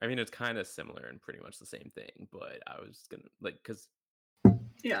 I mean, it's kind of similar and pretty much the same thing, but I was gonna like, cause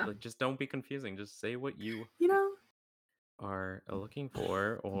Yeah. like, just don't be confusing. Just say what you You know, are looking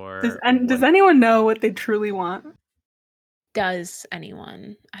for, does or and does what. anyone know what they truly want? Does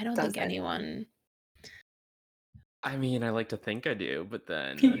anyone? I don't Does think anyone? anyone. I mean, I like to think I do, but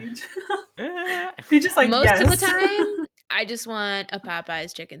then, Pete. eh. He's just like, Most of the yes. time, I just want a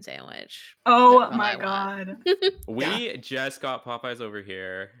Popeyes chicken sandwich. That's Oh all my I want. god. Yeah. We just got Popeyes over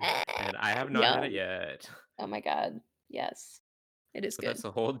here, and I have not had it Yum. yet. Oh my god. Yes. It is But good. that's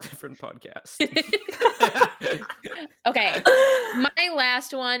a whole different podcast. Okay. My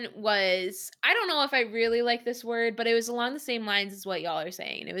last one was I don't know if I really like this word, but it was along the same lines as what y'all are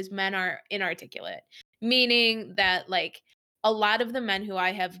saying. It was men are inarticulate, meaning that like a lot of the men who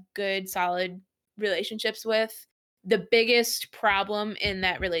I have good, solid relationships with, the biggest problem in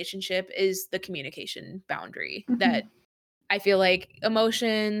that relationship is the communication boundary Mhm. that I feel like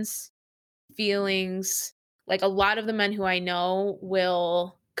emotions, feelings, like a lot of the men who I know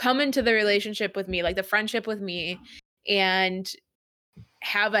will come into the relationship with me, like the friendship with me, and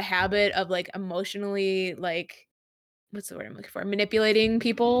have a habit of like emotionally like what's the word I'm looking for? Manipulating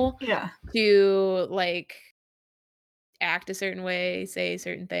people Yeah. to like act a certain way, say a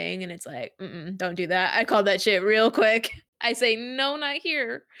certain thing, and it's like, don't do that. I call that shit real quick. I say no, not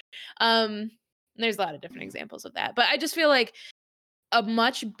here. There's a lot of different examples of that, but I just feel like a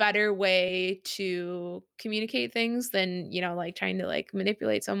much better way to communicate things than, like trying to like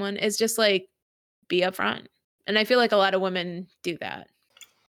manipulate someone is just like be upfront. And I feel like a lot of women do that.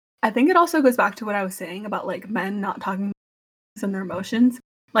 I think it also goes back to what I was saying about like men not talking and their emotions.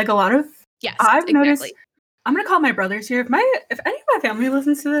 Like a lot of Yes, I've noticed exactly. I'm gonna call my brothers here. If any of my family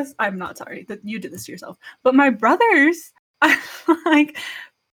listens to this, I'm not sorry that you did this to yourself. But my brothers, like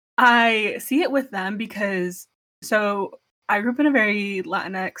I see it with them because so I grew up in a very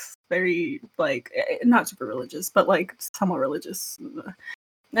Latinx, very like not super religious, but like somewhat religious.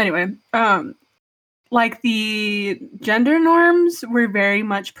 Anyway, like the gender norms were very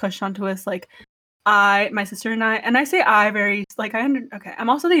much pushed onto us. Like my sister and I say I very like okay. I'm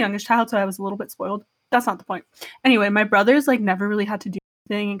also the youngest child, so I was a little bit spoiled. That's not the point. Anyway, my brothers like never really had to do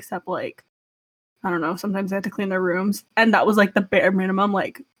anything except like I don't know, sometimes they had to clean their rooms. And that was like the bare minimum.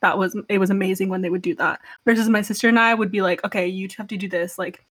 Like it was amazing when they would do that. Versus my sister and I would be like, okay, you have to do this,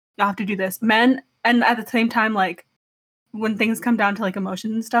 like you have to do this. Men and at the same time, like when things come down to like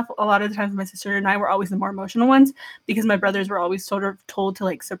emotion and stuff, a lot of the times my sister and I were always the more emotional ones because my brothers were always sort of told to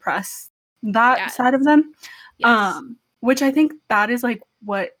like suppress that Yes. side of them. Yes. Which I think that is like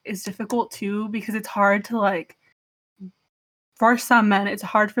what is difficult too, because it's hard to like for some men, it's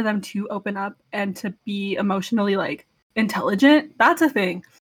hard for them to open up and to be emotionally like intelligent. That's a thing.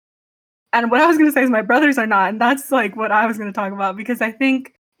 And what I was gonna say is my brothers are not, and that's like what I was gonna talk about because I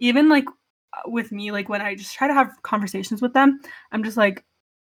think even like with me, like when I just try to have conversations with them, I'm just like,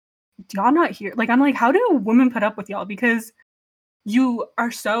 do y'all not hear? Like I'm like, how do women put up with y'all? Because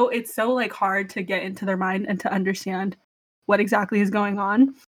it's so like hard to get into their mind and to understand what exactly is going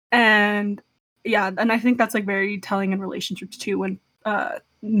on. And yeah, and I think that's like very telling in relationships too when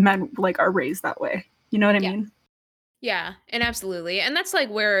men like are raised that way. You know what I Yeah. mean? Yeah, and absolutely. And that's like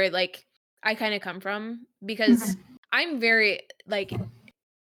where like I kind of come from because I'm very like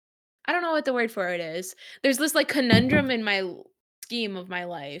I don't know what the word for it is. There's this like conundrum in my scheme of my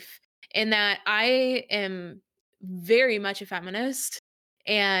life in that I am very much a feminist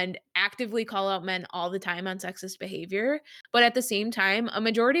and actively call out men all the time on sexist behavior. But at the same time, a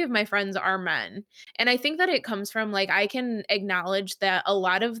majority of my friends are men. And I think that it comes from like, I can acknowledge that a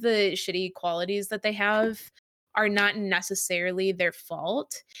lot of the shitty qualities that they have are not necessarily their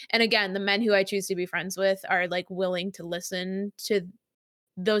fault. And again, the men who I choose to be friends with are like willing to listen to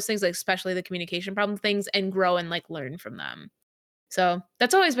those things, like especially the communication problem things, and grow and like learn from them. So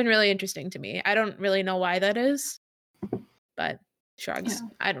that's always been really interesting to me. I don't really know why that is, but shrugs. Yeah.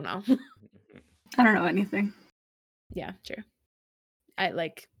 I don't know. I don't know anything. Yeah, true.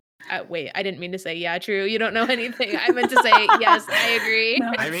 Wait, I didn't mean to say yeah, true. You don't know anything. I meant to say yes, I agree.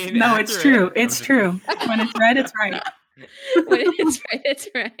 No, I mean, no, it's accurate. true. I'm It's just- true. When it's right, it's right. When it's right, it's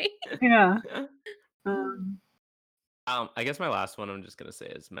right. Yeah. I guess my last one I'm just gonna say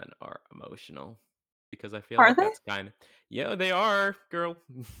is men are emotional because I feel Are like they? that's kind of they are, girl.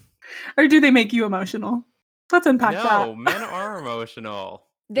 Or do they make you emotional? Let's unpack No, that. men are emotional.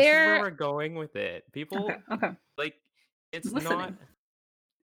 This is where They're we're going with it. People Okay. like it's Listening. not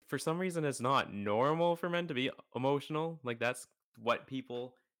for some reason it's not normal for men to be emotional. Like that's what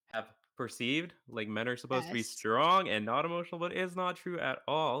people have perceived. Like men are supposed to be Yes. strong and not emotional, but it's not true at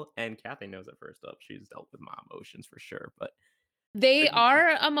all. And Kathy knows it first up. She's dealt with my emotions for sure. But they like, are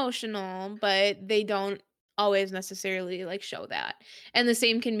emotional, but they don't always necessarily like show that. And the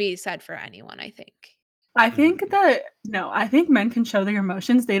same can be said for anyone, I think. I think I think men can show their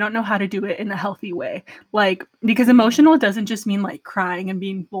emotions. They don't know how to do it in a healthy way. Like, because emotional doesn't just mean like crying and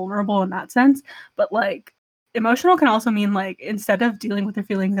being vulnerable in that sense, but like emotional can also mean like instead of dealing with their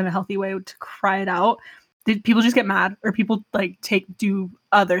feelings in a healthy way to cry it out, people just get mad or people like do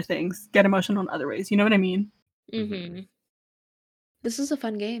other things, get emotional in other ways. You know what I mean? Mm-hmm. This is a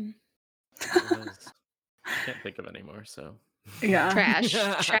fun game. it is. I can't think of any more, so Yeah. Trash.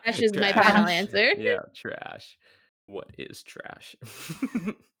 Trash is my Trash. final answer. Yeah, trash. What is trash?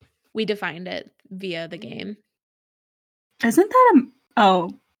 We defined it via the game. Isn't that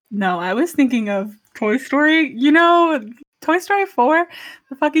oh no, I was thinking of Toy Story. You know, Toy Story 4,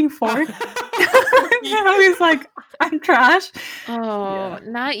 the fucking fork. I was like, I'm trash. Oh,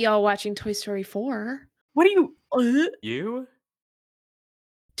 not y'all watching Toy Story 4. What do you? You?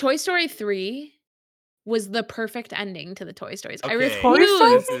 Toy Story 3 was the perfect ending to the Toy Stories. I Okay, Toy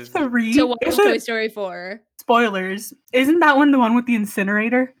Story refuse this is- 3? to watch Is Toy it- Story 4. Spoilers. Isn't that one the one with the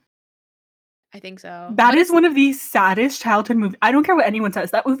incinerator? I think so. That But is it's- one of the saddest childhood movies. I don't care what anyone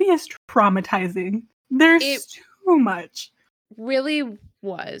says. That movie is traumatizing. There's It- too much. really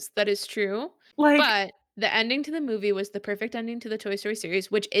was. That is true. Like, But the ending to the movie was the perfect ending to the Toy Story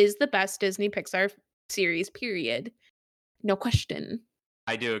series, which is the best Disney Pixar series, period. No question.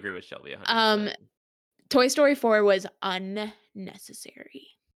 I do agree with Shelby. 100%. Toy Story 4 was unnecessary.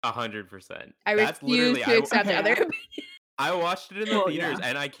 100%. I That's refuse literally to accept okay, other yeah. opinions. I watched it in the Well, theaters yeah.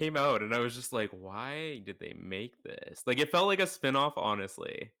 and I came out and I was just like, why did they make this? Like it felt like a spin-off,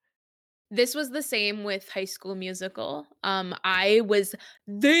 honestly. This was the same with High School Musical. I was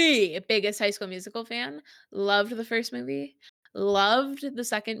the biggest High School Musical fan. Loved the first movie, loved the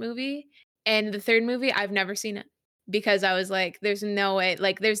second movie, and the third movie, I've never seen it because I was like, there's no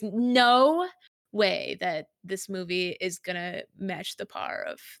way that this movie is gonna match the par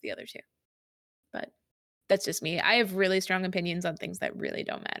of the other two. But that's just me. I have really strong opinions on things that really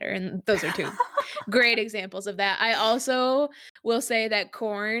don't matter, and those are two great examples of that. I also will say that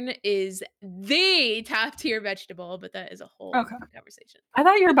corn is the top tier vegetable, but that is a whole Okay. conversation. I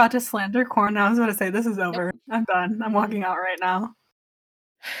thought you were about to slander corn. I was going to say, this is over. I'm done. I'm walking out right now.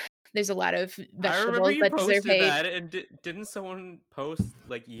 There's a lot of I remember vegetables you that deserve posted hate. that, and didn't someone post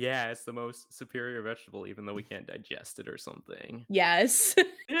like, "Yeah, it's the most superior vegetable, even though we can't digest it" or something? Yes.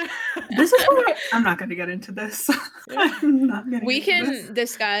 This is why I'm not going to get into this. I'm not getting We into this. can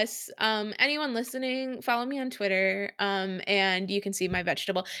discuss. Anyone listening, follow me on Twitter. And you can see my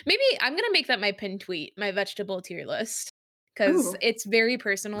vegetable. Maybe I'm gonna make that my pin tweet, my vegetable tier list. Because Ooh. it's very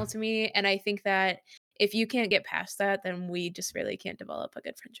personal to me. And I think that if you can't get past that, then we just really can't develop a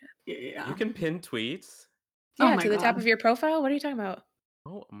good friendship. Yeah. You can pin tweets. Oh Yeah, my to the top God. of your profile. What are you talking about?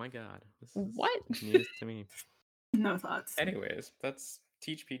 Oh my god, this is What? news to me. No thoughts. Anyways, that's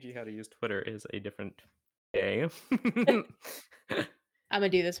teach PG how to use Twitter is a different day. I'm gonna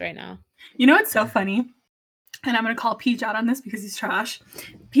do this right now. You know what's so funny? and I'm gonna call Peach out on this because he's trash.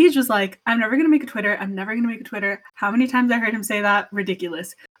 Peach was like, I'm never gonna make a Twitter. I'm never gonna make a Twitter. How many times I heard him say that?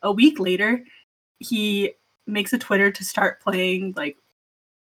 Ridiculous. A week later, he makes a Twitter to start playing, like,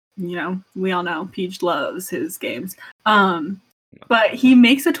 you know, we all know Peach loves his games. But he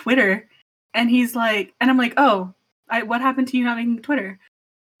makes a Twitter and he's like, and I'm like, oh, what happened to you not making a Twitter?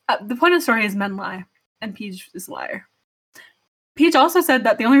 The point of the story is men lie, and Peach is a liar. Peach also said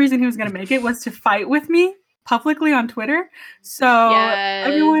that the only reason he was going to make it was to fight with me publicly on Twitter. So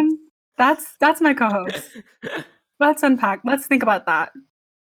everyone, that's my co-host. Let's unpack. Let's think about that.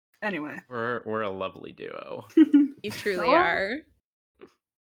 Anyway, we're a lovely duo. You truly are.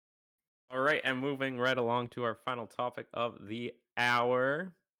 All right, and moving right along to our final topic of the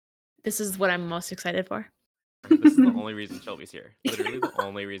hour. This is what I'm most excited for. This is the only reason Shelby's here. Literally the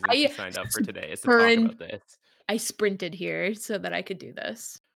only reason she signed up for today is to talk about this. I sprinted here so that I could do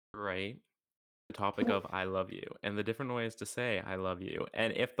this. Right. The topic of I love you and the different ways to say I love you.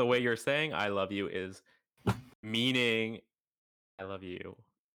 And if the way you're saying I love you is meaning I love you,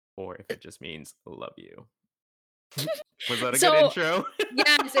 or if it just means love you. Was that a good intro?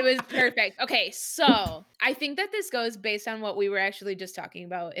 Yes, it was perfect. Okay, so I think that this goes based on what we were actually just talking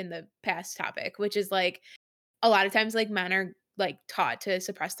about in the past topic, which is like a lot of times like men are like taught to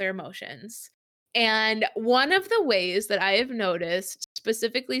suppress their emotions. And one of the ways that I have noticed,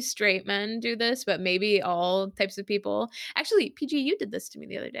 specifically straight men do this, but maybe all types of people. Actually, PG, you did this to me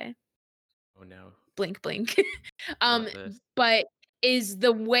the other day. Oh no. Blink, blink. But is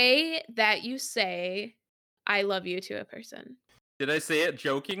the way that you say I love you to a person. Did I say it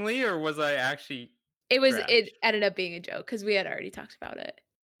jokingly or was I actually It ended up being a joke because we had already talked about it.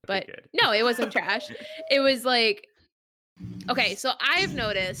 But no, it wasn't trash. It was like, okay, so I've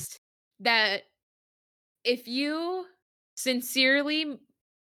noticed that if you sincerely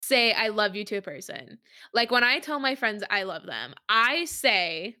say I love you to a person, like when I tell my friends I love them, I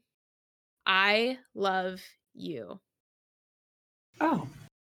say I love you. Oh.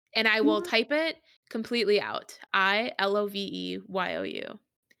 And I will type it completely out. ILOVEYOU.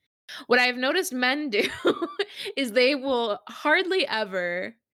 What I've noticed men do is they will hardly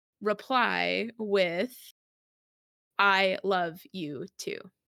ever reply with I love you too.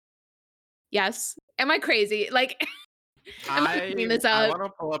 Yes? Am I crazy? Like, I want to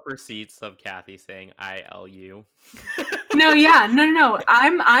pull up receipts of Kathy saying ILU. No, yeah, no.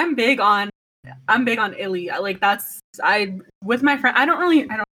 I'm big on illy. Like with my friend. I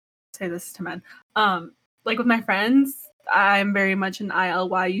don't say this to men. Like with my friends, I'm very much an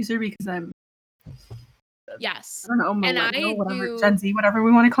ILY user because I'm. Yes. I don't know, millennial, whatever, Gen Z, whatever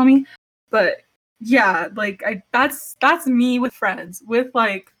we want to call me. But yeah, like that's me with friends. With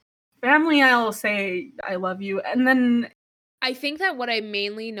like family, I'll say I love you, and then I think that what I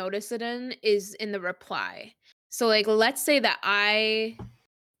mainly notice it in is in the reply. So like, let's say that I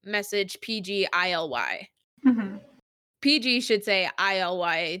message PG ILY. Mm-hmm. PG should say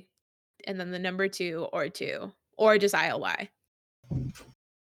ILY and then the number 2 or 2 or just ILY.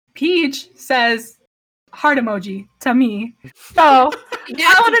 Peach says heart emoji to me. So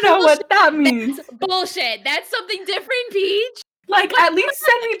I want to know what that means. That's bullshit. That's something different, Peach. Like, at least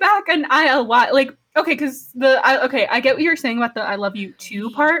send me back an ILY. Like, okay, because I get what you're saying about the I love you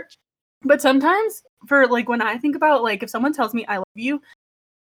too part. But sometimes for like when I think about like if someone tells me I love you,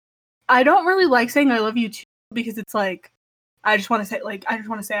 I don't really like saying I love you too because it's like I just want to say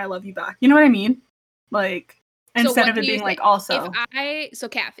I love you back. You know what I mean? Like instead of it being like also. So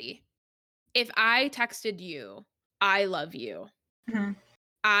Kathy, if I texted you, I love you. Mm-hmm.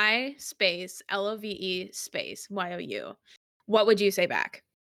 I space LOVE space YOU. What would you say back?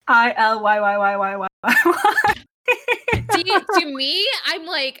 ILYYYYY. See, to me, I'm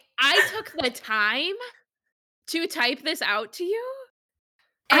like, I took the time to type this out to you,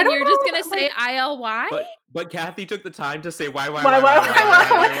 and you're just gonna say ILY. But Kathy took the time to say why.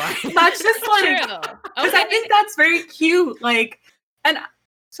 That's just like, because I think that's very cute. Like, and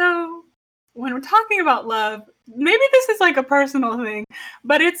so when we're talking about love, maybe this is like a personal thing,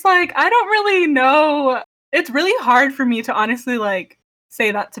 but it's like I don't really know. It's really hard for me to honestly like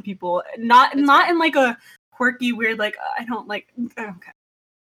say that to people. Not in like a quirky, weird, like I don't like. Okay,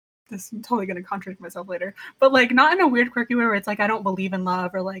 this I'm totally gonna contradict myself later, but like not in a weird, quirky way where it's like I don't believe in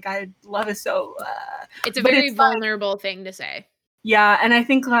love or like love is so. It's a very vulnerable thing to say. Yeah, and I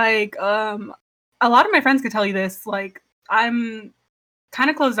think like a lot of my friends could tell you this. Like I'm kind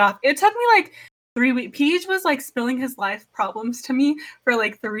of closed off. It took me like 3 weeks. Peach was like spilling his life problems to me for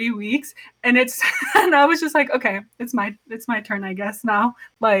like 3 weeks, and and I was just like, okay, it's my turn, I guess now.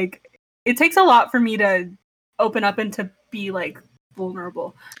 Like it takes a lot for me to open up and to be like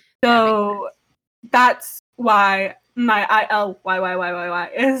vulnerable. So that's why my ILYYYYY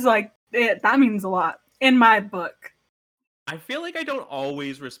is like that means a lot in my book. I feel like I don't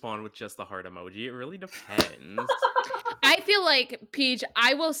always respond with just the heart emoji. It really depends. I feel like, Peach,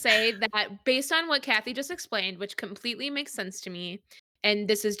 I will say that based on what Kathy just explained, which completely makes sense to me, and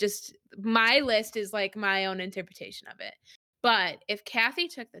this is just my list is like my own interpretation of it. But if Kathy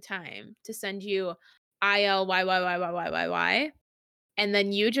took the time to send you ILYYYYYY, and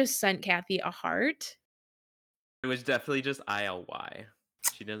then you just sent Kathy a heart. It was definitely just ILY.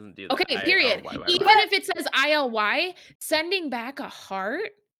 She doesn't do that. Okay, period. Even if it says ILY, sending back a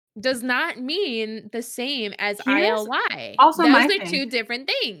heart does not mean the same as Here's ILY. also my Those are thing. two different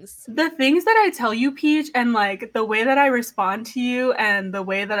things. The things that I tell you, Peach, and like the way that I respond to you and the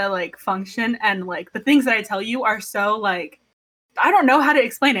way that I like function and like the things that I tell you are so like I don't know how to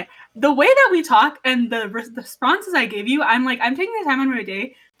explain it. The way that we talk and the responses I give you, I'm taking the time on my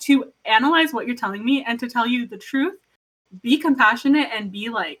day to analyze what you're telling me and to tell you the truth, be compassionate, and be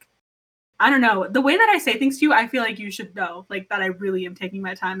like, I don't know. The way that I say things to you, I feel like you should know, like that I really am taking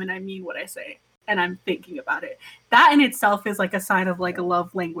my time and I mean what I say and I'm thinking about it. That in itself is like a sign of like a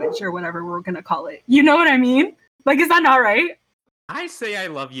love language or whatever we're gonna call it. You know what I mean? Like, is that not right? I say I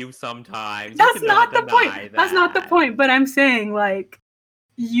love you sometimes. That's not the point. That's not the point. But I'm saying like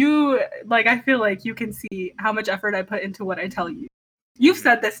you like I feel like you can see how much effort I put into what I tell you. You've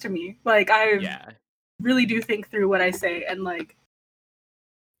said this to me. Like I really do think through what I say and like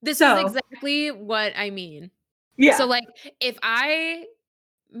this is exactly what I mean. Yeah. So like if I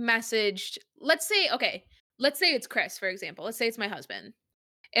messaged, let's say it's Chris, for example. Let's say it's my husband.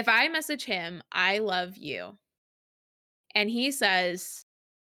 If I message him, I love you, and he says,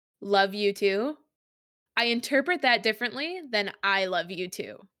 love you too, I interpret that differently than I love you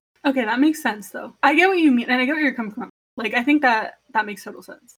too. Okay, that makes sense though. I get what you mean and I get where you're coming from. Like I think that makes total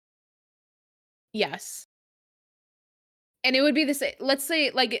sense. Yes. And it would be the same. Let's say,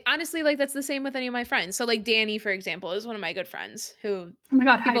 like, honestly, like, that's the same with any of my friends. So, like, Danny, for example, is one of my good friends who, oh my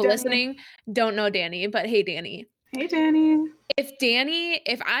God, people listening don't know Danny, but hey, Danny. Hey, Danny.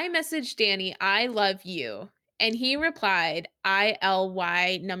 If I messaged Danny, I love you, and he replied,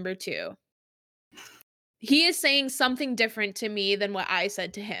 ILY number 2, he is saying something different to me than what I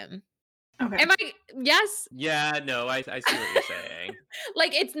said to him. Okay. Am I? Yes? Yeah, no, I see what you're saying.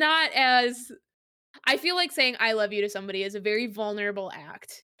 Like, it's not as... I feel like saying I love you to somebody is a very vulnerable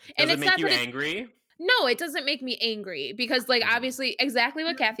act. Does it make you angry? No, it doesn't make me angry because, like, obviously, exactly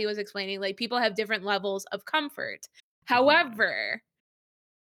what Kathy was explaining, like, people have different levels of comfort. However,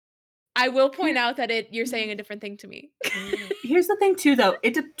 I will point out that you're saying a different thing to me. Here's the thing, too, though.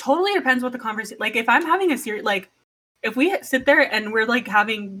 It totally depends what the conversation... Like, if I'm having a serious... Like, if we sit there and we're, like,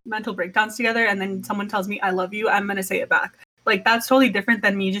 having mental breakdowns together and then someone tells me I love you, I'm going to say it back. Like, that's totally different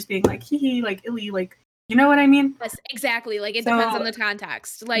than me just being like, hee, like, illy, like, you know what I mean? Yes, exactly. Like, it depends on the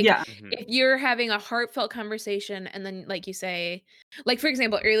context. Like, if you're having a heartfelt conversation and then, like, you say, like, for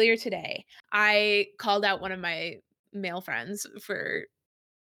example, earlier today, I called out one of my male friends for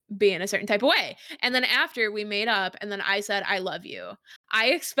being a certain type of way. And then after we made up and then I said, I love you.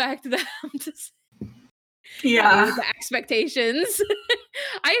 I expect them to say, the expectations.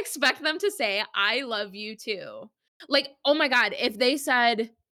 I expect them to say, I love you too. Like, oh my God, if they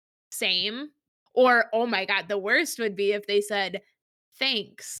said same, or oh my God, the worst would be if they said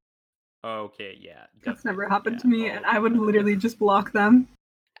thanks. Okay, yeah. That's never happened to me, and I would literally just block them.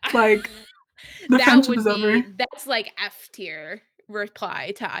 Like, the friendship is over. That's like F tier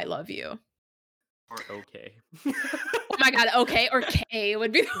reply to I love you. Or okay. Oh my God, okay, or K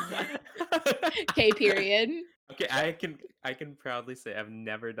would be K period. Okay, I can proudly say I've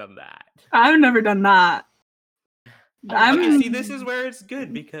never done that. I've never done that. Okay, see, this is where it's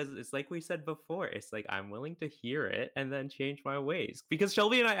good because it's like we said before. It's like I'm willing to hear it and then change my ways. Because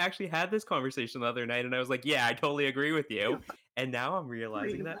Shelby and I actually had this conversation the other night, and I was like, "Yeah, I totally agree with you." And now I'm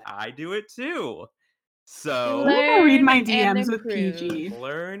realizing that I do it too. So read my DMs with PG.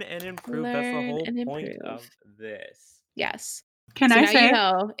 Learn and improve. That's the whole point of this. Yes. Can I say? You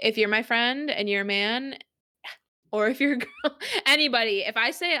know, if you're my friend and you're a man, or if you're a girl, anybody, if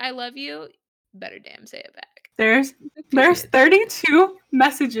I say I love you, better damn say it back. There's 32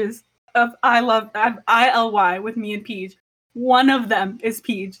 messages of ILY with me and Peach. One of them is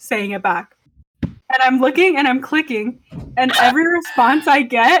Peach saying it back. And I'm looking and I'm clicking, and every response I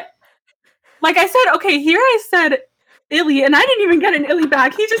get, like I said, okay, here I said illy, and I didn't even get an illy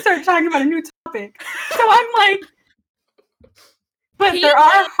back. He just started talking about a new topic. So I'm like, but there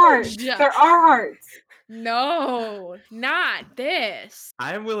are hearts. There are hearts. No, not this.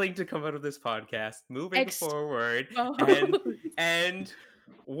 I'm willing to come out of this podcast moving forward and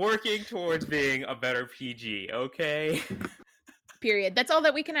working towards being a better PG, okay? Period. That's all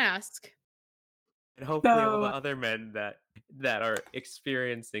that we can ask. And hopefully all the So other men that are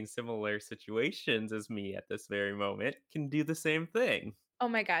experiencing similar situations as me at this very moment can do the same thing. Oh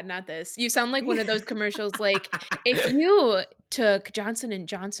my god, not this. You sound like one of those commercials like, "If you took Johnson& and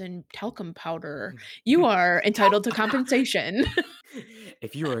Johnson talcum powder, you are entitled to compensation."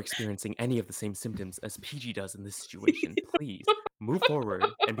 If you are experiencing any of the same symptoms as PG does in this situation, please move forward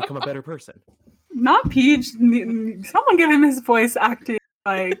and become a better person. not Peach. Someone give him his voice acting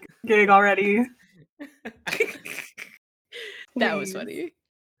like gig already. That was Please. funny.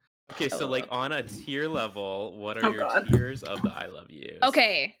 Okay, so like LOL. on a tier level, what are Oh your God. tiers of the I love yous?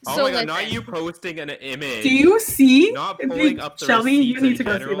 Okay, Oh so my god, not listen. you posting an image. Do you see? Not pulling up the Shelby, you receipts need in to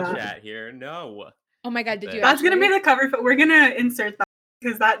go see general that. chat here. No. Oh my god, did you That's gonna be actually? the cover photo. We're gonna insert that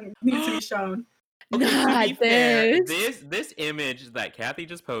because that needs to be shown. Okay, to be Not fair, this. this image that Kathy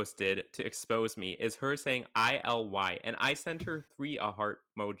just posted to expose me is her saying ILY, and I sent her 3 heart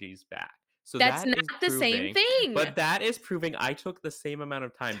emojis back. So That's that not is the same proving, thing. but that is proving I took the same amount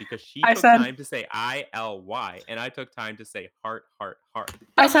of time because she I took said- time to say ILY, and I took time to say heart, heart, heart.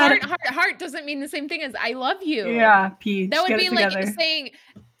 I But said, heart doesn't mean the same thing as I love you. yeah, Peach. That would get be it like together. saying,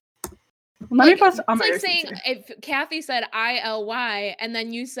 Let like, me post on it's my like receipts saying here. if Kathy said ILY and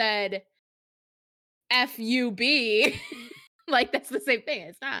then you said FUB, like that's the same thing.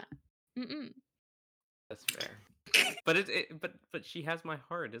 It's not. Mm-mm. That's fair. But but she has my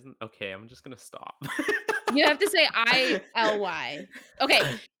heart, isn't okay? I'm just gonna stop. You have to say ILY. Okay,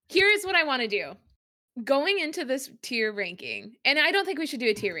 here's what I want to do. Going into this tier ranking, and I don't think we should do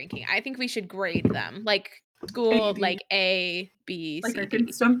a tier ranking. I think we should grade them, like school, AD. like A, B, Like C, American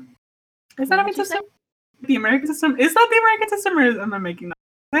D. system. Is What that a did you say? system? The American system? Is that the American system, or am I making that?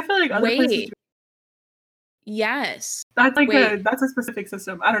 I feel like other places. Wait. Do. Yes. That's like Wait. that's a specific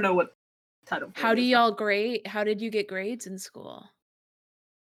system. I don't know what title. How do y'all grade? How did you get grades in school?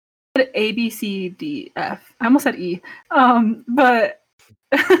 A, B, C, D, F. I almost said E. But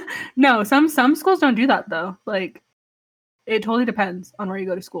no, some schools don't do that though. Like, it totally depends on where you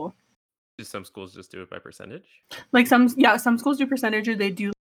go to school. Do some schools just do it by percentage? Like some schools do percentage, or they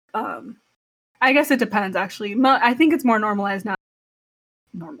do. I guess it depends actually. I think it's more normalized now.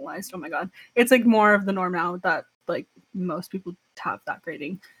 Normalized. Oh my god, it's like more of the norm now that like most people have that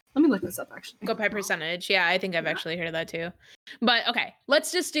grading. Let me look this up actually. Go by percentage. Yeah, I think I've actually heard of that too. But okay,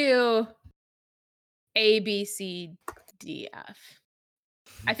 let's just do A, B, C, D, F.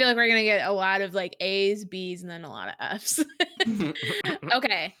 I feel like we're gonna get a lot of like A's, B's, and then a lot of F's.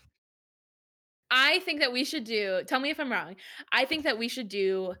 Okay. I think that we should do, tell me if I'm wrong. I think that we should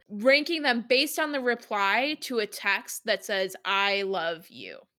do ranking them based on the reply to a text that says, I love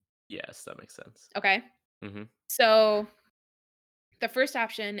you. Yes, that makes sense. Okay. Mhm. So the first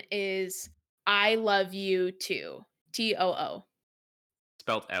option is I love you too. TOO.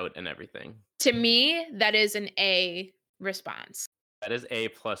 Spelt out and everything. To me, that is an A response. That is A+++.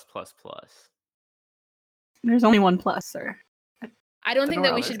 There's only one plus, sir. I don't think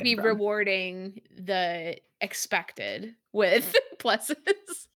that we Wow, should that's be dumb. rewarding the expected with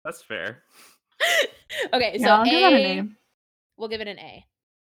pluses. That's fair. Okay, so Yeah, I'll give that an A, A. we'll give it an A.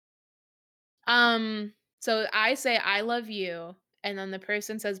 So I say I love you, and then the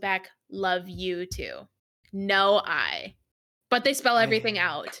person says back, love you too. No I. But they spell everything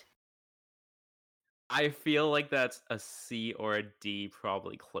out. I feel like that's a C or a D,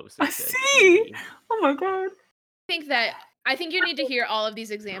 probably closer A to C? D. Oh my god. I think you need to hear all of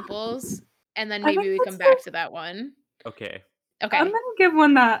these examples, and then I maybe think we that's come back to that one. Okay. Okay, I'm gonna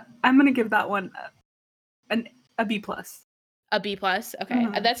give that one a B plus. a B plus. Okay,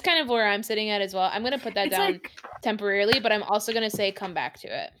 Mhm. that's kind of where I'm sitting at as well. I'm gonna put that It's down like temporarily, but I'm also gonna say come back to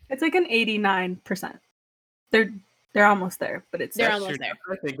it. it's like an 89%. They're almost there, but it's They're That's almost true. there. Now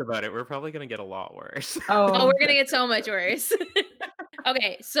that I think about it, we're probably gonna get a lot worse. Oh, we're gonna get so much worse.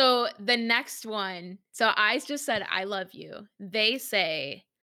 Okay, so the next one. So I just said I love you. They say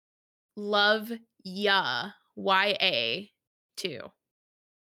love ya YA too.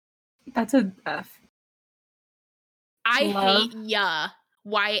 that's a F. I Love? hate ya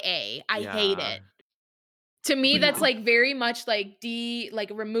YA. I hate Yeah. it. To me, that's No. like very much like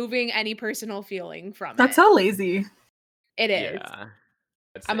removing any personal feeling from That's it. so lazy. It is. Yeah.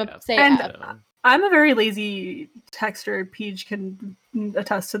 I'd I'm say gonna F say And F. also. I'm a very lazy texter. Peach can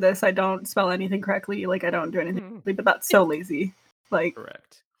attest to this. I don't spell anything correctly. Like, I don't do anything correctly, but that's so lazy. Like,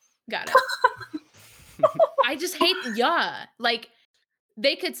 Correct. Got it. I just hate ya. Like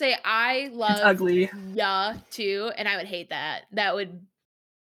they could say I it's love ugly. ya too, and I would hate that. That would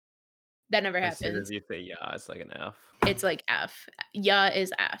That never As soon happens. as you say yeah, it's like an F. It's like F. Yeah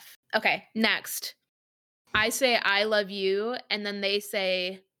is F. Okay, next. I say I love you, and then they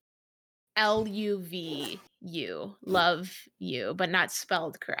say LUVU, love you, but not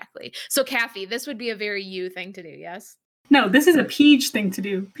spelled correctly. So, Kathy, this would be a very you thing to do, yes? No, this is a Peach thing to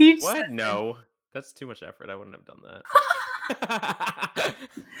do. Peach. What? No, that's too much effort. I wouldn't have done that.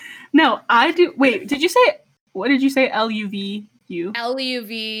 No, I do. Wait, did you say, what did you say? LUVU?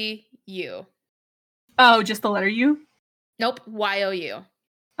 LUVU. Oh, just the letter U? Nope, YOU.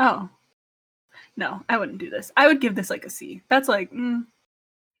 Oh. No, I wouldn't do this. I would give this like a C. That's like, I'd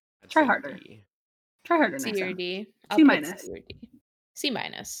Try say harder. D. try harder C next or time. D. C minus. C or D. C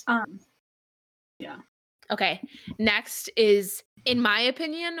minus. Yeah. Okay. Next is, in my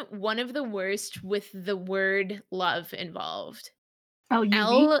opinion, one of the worst with the word love involved.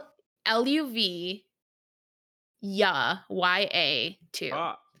 LUV? LUV, yeah, YA, too.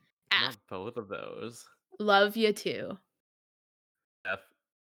 Ah, F, not both of those. love you too. F.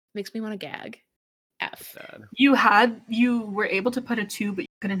 Makes me want to gag. F. Bad. You were able to put a 2, but you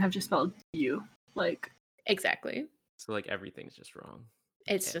couldn't have just spelled U. Like, Exactly. So like everything's just wrong.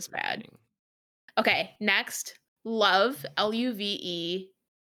 It's just bad. Everything. Okay, next. Love, LUVE,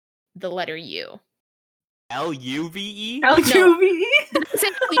 the letter U. LUVE? LUV? Say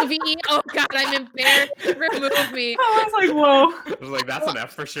LUVE. Oh god, I'm embarrassed. Remove me. I was like, whoa. I was like, that's an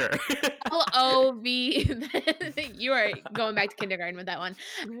F for sure. LOV. You are going back to kindergarten with that one.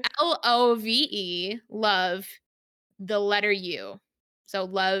 LOVE, love, the letter U. So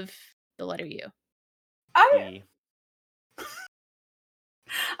love, the letter U. I E.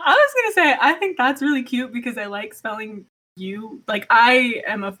 was gonna say, I think that's really cute because I like spelling U. Like, I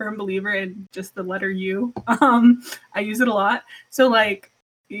am a firm believer in just the letter U. I use it a lot. So, like,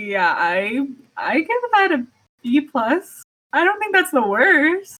 yeah, I give that a B plus. I don't think that's the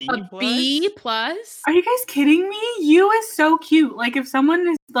worst. B A B plus? Are you guys kidding me? U is so cute. Like, if someone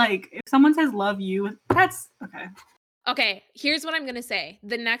says love you, that's okay. Okay, here's what I'm gonna say.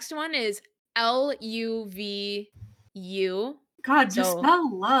 The next one is LUVU. God, just So- spell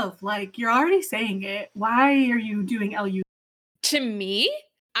love. Like, you're already saying it. Why are you doing LU? To me,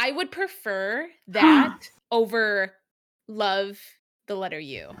 I would prefer that over love, the letter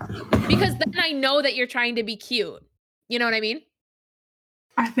U. Because then I know that you're trying to be cute. You know what I mean?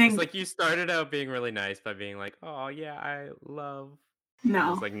 I think It's like you started out being really nice by being like, oh yeah, I love.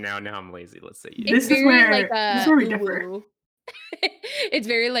 no. It's like now I'm lazy. Let's say you. This is where we differ. ooh-woo. It's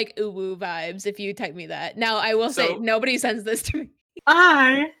very like ooh-woo vibes if you type me that. Now I will say So- nobody sends this to me.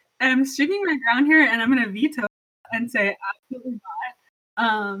 I am sticking my ground here, and I'm gonna veto and say absolutely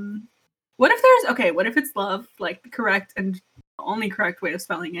not. What if it's love, like the correct and the only correct way of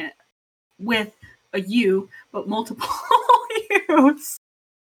spelling it, with a U, but multiple U's?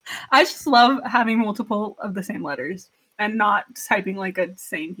 I just love having multiple of the same letters and not typing like a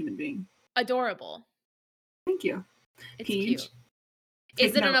sane human being. Adorable. Thank you. It's Peach. cute. Take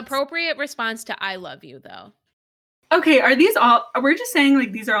Is it an notes. appropriate response to I love you though? Okay, are these all? We're just saying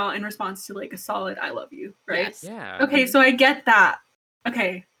like these are all in response to like a solid "I love you," right? Yes. Yeah. Okay, so I get that.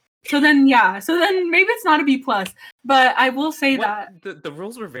 Okay, so then maybe it's not a B plus, but I will say that The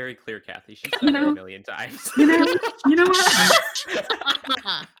rules were very clear, Kathy. She said You it know- a million times. you know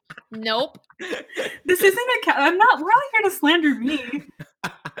what? Nope. This isn't a. We're not here to slander me,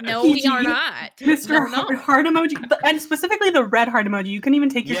 No, we are PG. not. Mr. No. Heart emoji, and specifically the red heart emoji. You can even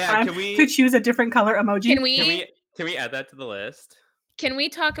take your Yeah, time can we- to choose a different color emoji. Can we add that to the list? Can we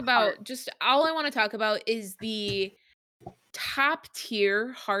talk about just all I want to talk about is the top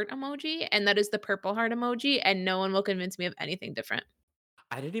tier heart emoji, and that is the purple heart emoji, and no one will convince me of anything different.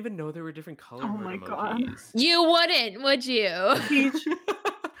 I didn't even know there were different color Oh heart my God. emojis. You wouldn't, would you?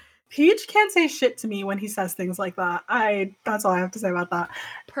 Peach can't say shit to me when he says things like that. That's all I have to say about that.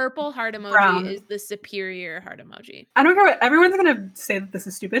 Purple heart emoji Brown. is the superior heart emoji. I don't care what everyone's gonna say that this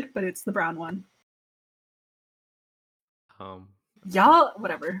is stupid, but it's the brown one. Y'all,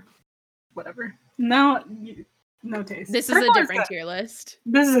 whatever. No taste. This is Purple a different good. tier list.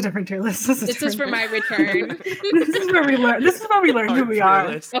 This is a different tier list. This is for my return. This is where we learn. This is where we learn who we are.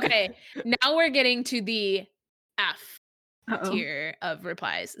 Okay, now we're getting to the F Uh-oh. tier of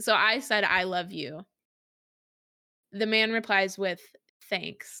replies. So I said, I love you. The man replies with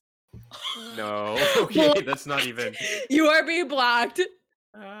thanks. No. Okay, that's not even. You are being blocked.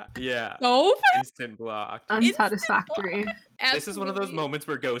 Yeah. No. Instant blocked. Unsatisfactory. This is one of those moments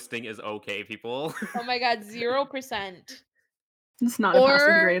where ghosting is okay, people. Oh my god, 0%. It's not a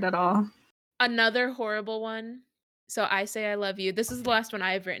passing grade at all. Another horrible one. So I say I love you. This is the last one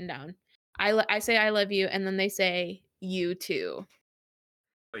I have written down. I say I love you, and then they say you too.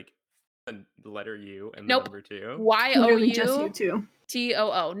 Like the letter U and the Nope. number 2? Literally just you Y-O-U two.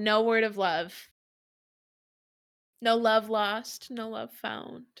 T-O-O. No word of love. No love lost, no love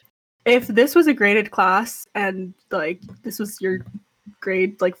found. If this was a graded class and like this was your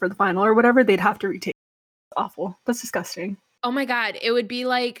grade like for the final or whatever, they'd have to retake. Awful. That's disgusting. Oh my god, it would be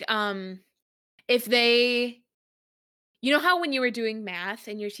like if they you know how when you were doing math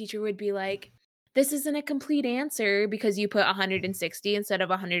and your teacher would be like, this isn't a complete answer because you put 160 instead of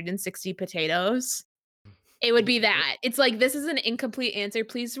 160 potatoes? It would be that. It's like, this is an incomplete answer.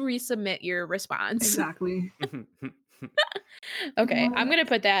 Please resubmit your response. Exactly. Okay, I'm gonna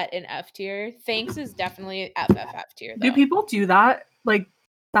put that in F tier. Thanks is definitely F tier though. Do people do that? Like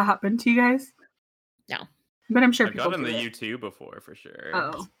that happened to you guys? No. But I'm sure I've people gotten do the it. U2 before for sure.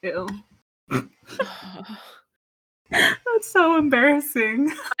 Oh, ew. That's so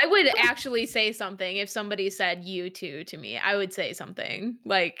embarrassing. I would actually say something if somebody said you too to me. I would say something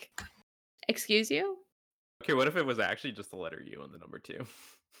like, excuse you? Okay, what if it was actually just the letter U and the number 2?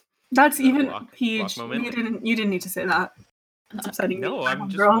 That's Is that a even block Peach. moment? You didn't need to say that. It's upsetting me. No, My I'm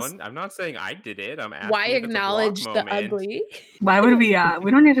just girls. I'm not saying I did it. I'm asking Why if it's a block acknowledge the moment. ugly? Why would we?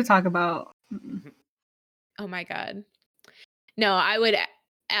 We don't need to talk about. Oh my god. No, I would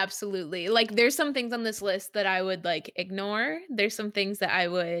absolutely. Like there's some things on this list that I would like ignore. There's some things that I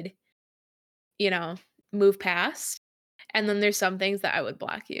would, move past. And then there's some things that I would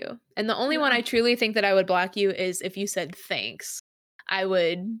block you. And the only one Yeah. I truly think that I would block you is if you said thanks. I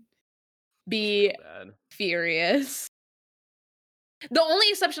would be Bad. furious. The only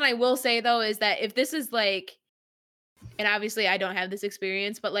exception I will say though is that if this is like, and obviously I don't have this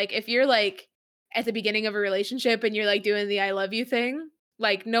experience, but like if you're like at the beginning of a relationship and you're like doing the I love you thing,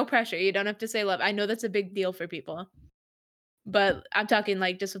 like no pressure. You don't have to say love. I know that's a big deal for people. But I'm talking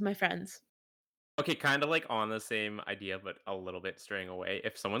like just with my friends. Okay, kind of like on the same idea, but a little bit straying away.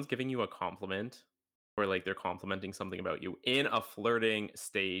 If someone's giving you a compliment or like they're complimenting something about you in a flirting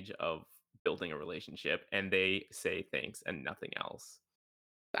stage of building a relationship and they say thanks and nothing else,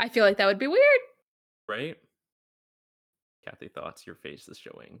 I feel like that would be weird. right? Kathy, thoughts? Your face is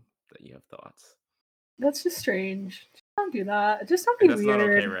showing that you have thoughts. That's just strange. Just don't do that. Just don't be And that's not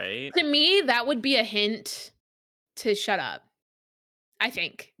weird. okay, right? To me, that would be a hint to shut up. I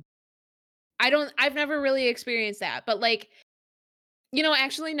think. I've never really experienced that, but like,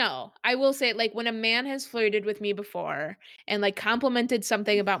 actually no. I will say like when a man has flirted with me before and like complimented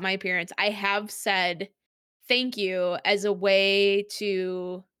something about my appearance, I have said thank you as a way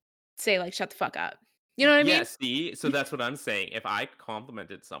to say like shut the fuck up. You know what I Yeah, mean? see? So that's what I'm saying. If I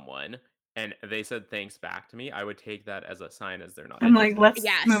complimented someone and they said thanks back to me, I would take that as a sign as they're not I'm like, interested. let's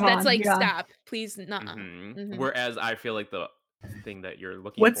Yes, move that's on. like Yeah. stop, please, nuh-uh. Whereas I feel like the thing that you're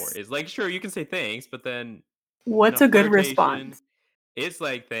looking for What's is like, sure, you can say thanks, but then in what's a a good flirtation, response? it's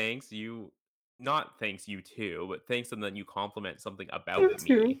like thanks, you not thanks you too, but thanks and then you compliment something You about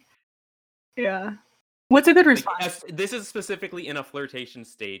too. me. Yeah. What's a good Like, response? this is specifically in a flirtation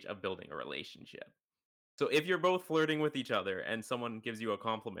stage of building a relationship. So if you're both flirting with each other and someone gives you a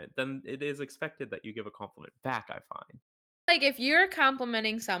compliment, then it is expected that you give a compliment back, I find. Like if you're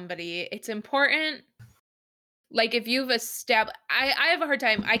complimenting somebody, it's important. Like if you've established, I have a hard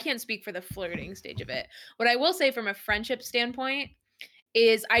time. I can't speak for the flirting stage of it. What I will say from a friendship standpoint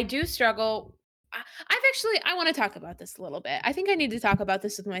is I do struggle. I want to talk about this a little bit. I think I need to talk about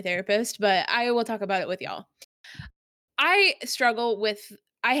this with my therapist, but I will talk about it with y'all. I struggle with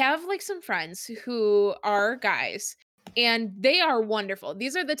I have like some friends who are guys and they are wonderful.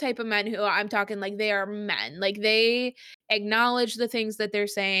 These are the type of men who I'm talking like they are men. Like they acknowledge the things that they're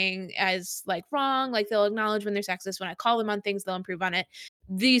saying as like wrong, like they'll acknowledge when they're sexist. When I call them on things, they'll improve on it.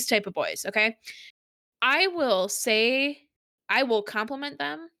 These type of boys, okay? I will say I will compliment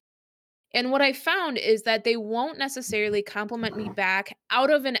them and what I found is that they won't necessarily compliment me back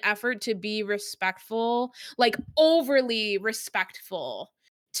out of an effort to be respectful, like overly respectful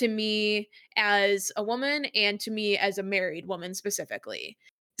to me as a woman and to me as a married woman specifically.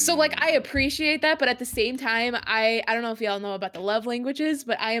 So like I appreciate that, but at the same time, I don't know if y'all know about the love languages,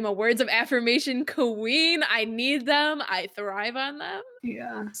 but I am a words of affirmation queen. I need them. I thrive on them.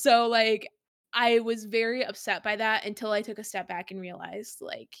 Yeah. So like I was very upset by that until I took a step back and realized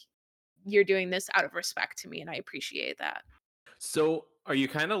like you're doing this out of respect to me and I appreciate that. So are you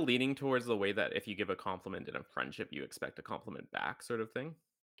kind of leaning towards the way that if you give a compliment in a friendship, you expect a compliment back sort of thing?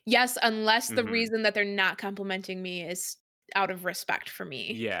 Yes, unless the Mm-hmm. reason that they're not complimenting me is out of respect for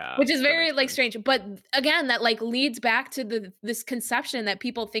me. Yeah, Which is that very makes like sense. strange. But again, that like leads back to this conception that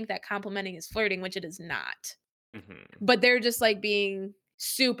people think that complimenting is flirting, which it is not. Mm-hmm. But they're just like being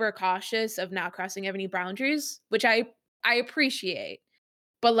super cautious of not crossing any boundaries, which I appreciate.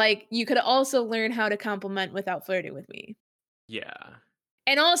 but like you could also learn how to compliment without flirting with me. Yeah.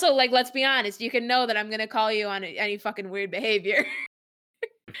 And also, like, let's be honest, you can know that I'm gonna call you on any fucking weird behavior.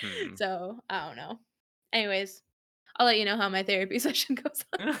 Mhm. So I don't know. Anyways, I'll let you know how my therapy session goes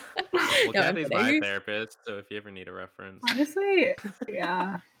on. Well, No, I'm Kathy's my kidding. therapist, so if you ever need a reference. Honestly,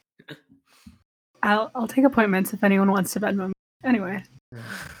 yeah. I'll take appointments if anyone wants to Venmo me. Anyway.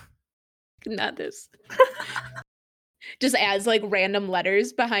 Not this. Just adds like random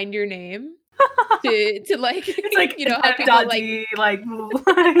letters behind your name to like It's like you know how people like D, like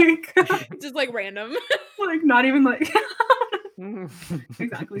like just like random. like not even like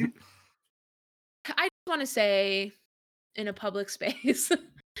exactly. I just want to say in a public space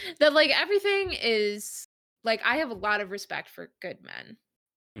that like everything is like I have a lot of respect for good men,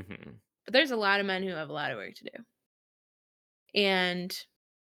 Mhm. but there's a lot of men who have a lot of work to do, and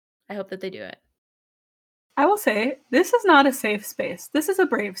I hope that they do it. I will say this is not a safe space. This is a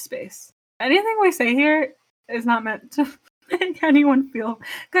brave space. Anything we say here is not meant to make anyone feel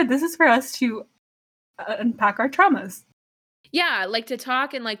good. This is for us to unpack our traumas. Yeah, like to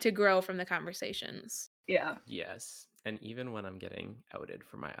talk and like to grow from the conversations. Yeah. Yes. And even when I'm getting outed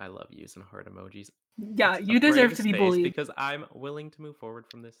for my I love yous and heart emojis, Yeah, it's you a deserve brave to be space bullied. because I'm willing to move forward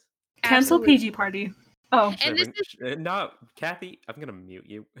from this. Cancel Absolutely. PG party. Oh. Should I And this bring- no, Kathy, I'm gonna mute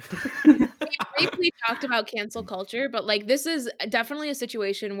you. we briefly talked about cancel culture, but like this is definitely a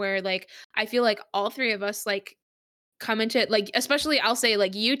situation where like I feel like all three of us like come into like especially I'll say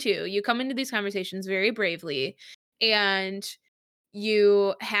like you two, you come into these conversations very bravely and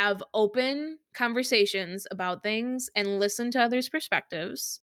you have open conversations about things and listen to others'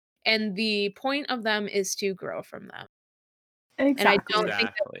 perspectives. And the point of them is to grow from them. And I Exactly. don't think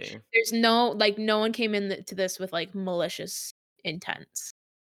that Exactly. there's no one came into this with like malicious intents.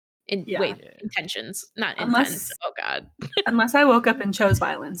 Yeah. Yeah. Intentions, not Unless- intents. Oh God. Unless I woke up and chose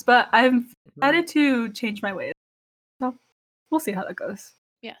violence. But I've Mhm. decided to change my ways. So we'll see how that goes.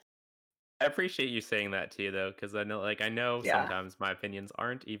 I appreciate you saying that too, though, because I know Yeah. sometimes my opinions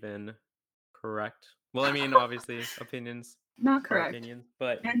aren't even correct. Well, I mean, obviously, opinions Not are correct. opinions,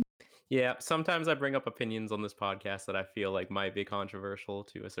 but And- yeah, sometimes I bring up opinions on this podcast that I feel like might be controversial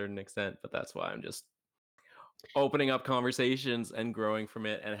to a certain extent, but that's why I'm just opening up conversations and growing from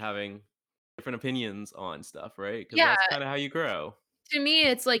it and having different opinions on stuff, right? Because Yeah. that's kind of how you grow. To me,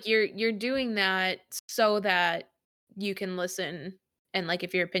 it's like you're doing that so that you can listen and like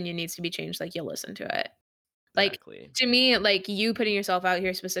if your opinion needs to be changed, like you'll listen to it. Like Exactly. to me, like you putting yourself out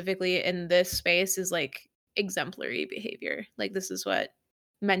here specifically in this space is like exemplary behavior. Like this is what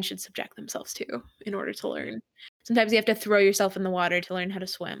men should subject themselves to in order to learn. Sometimes you have to throw yourself in the water to learn how to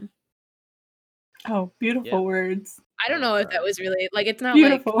swim. Oh, beautiful Yeah. words. I don't know if that was really like it's not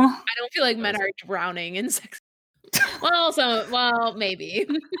Beautiful. like I don't feel like That men was- are drowning in sex. Well, maybe.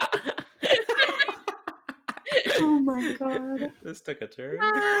 Oh my god. This took a turn.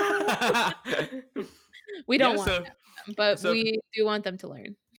 We don't Yeah, want so- them, but so- we do want them to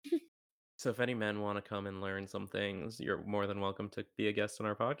learn. So if any men want to come and learn some things, you're more than welcome to be a guest on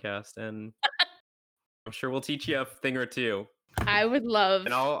our podcast, and I'm sure we'll teach you a thing or two. I would love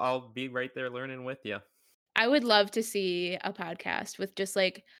And I'll be right there learning with you. I would love to see a podcast with just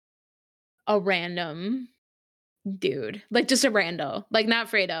like a random dude. Like just a rando. Like not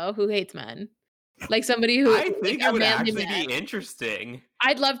Fredo who hates men. Like somebody who I think like, it a would manly actually man. be interesting.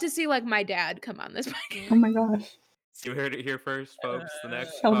 I'd love to see like my dad come on this podcast. Oh my gosh. You heard it here first, folks. The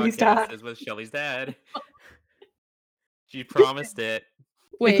next Shelby's podcast dad. is with Shelly's dad. She promised it.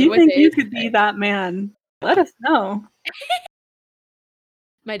 Wait, if you what think day you is could it? be that man, let us know.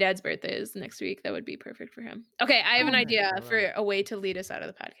 My dad's birthday is next week. That would be perfect for him. Okay, I have an Oh, idea alright. for a way to lead us out of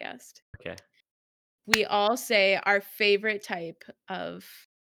the podcast. Okay. We all say our favorite type of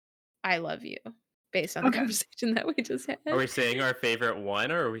I love you based on the Okay. conversation that we just had. Are we saying our favorite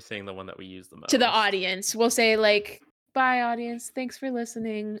one, or are we saying the one that we use the most? To the audience, we'll say like, bye audience, thanks for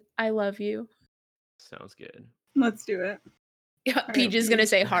listening. I love you. Sounds good. Let's do it. Peach is gonna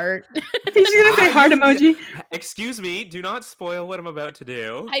say heart. He's gonna say heart emoji. Excuse me, do not spoil what I'm about to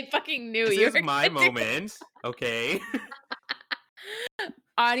do. I fucking knew This you is were my gonna do moment, okay?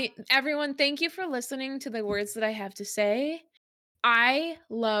 Everyone, thank you for listening to the words that I have to say. I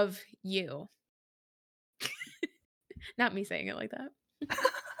love you. Not me saying it like that.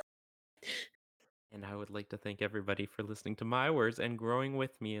 And I would like to thank everybody for listening to my words and growing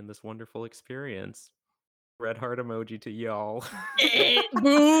with me in this wonderful experience. Red heart emoji to y'all.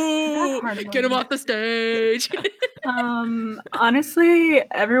 Boo! heart Get him emoji. off the stage. Honestly,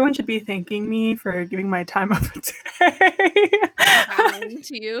 everyone should be thanking me for giving my time of the day.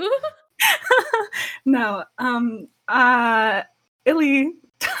 To you. No, Illy,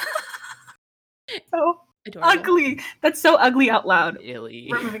 Adorable. Ugly. That's so ugly out loud. Illy.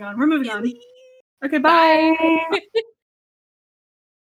 We're moving on. We're moving on. Illy. Okay, bye. Bye.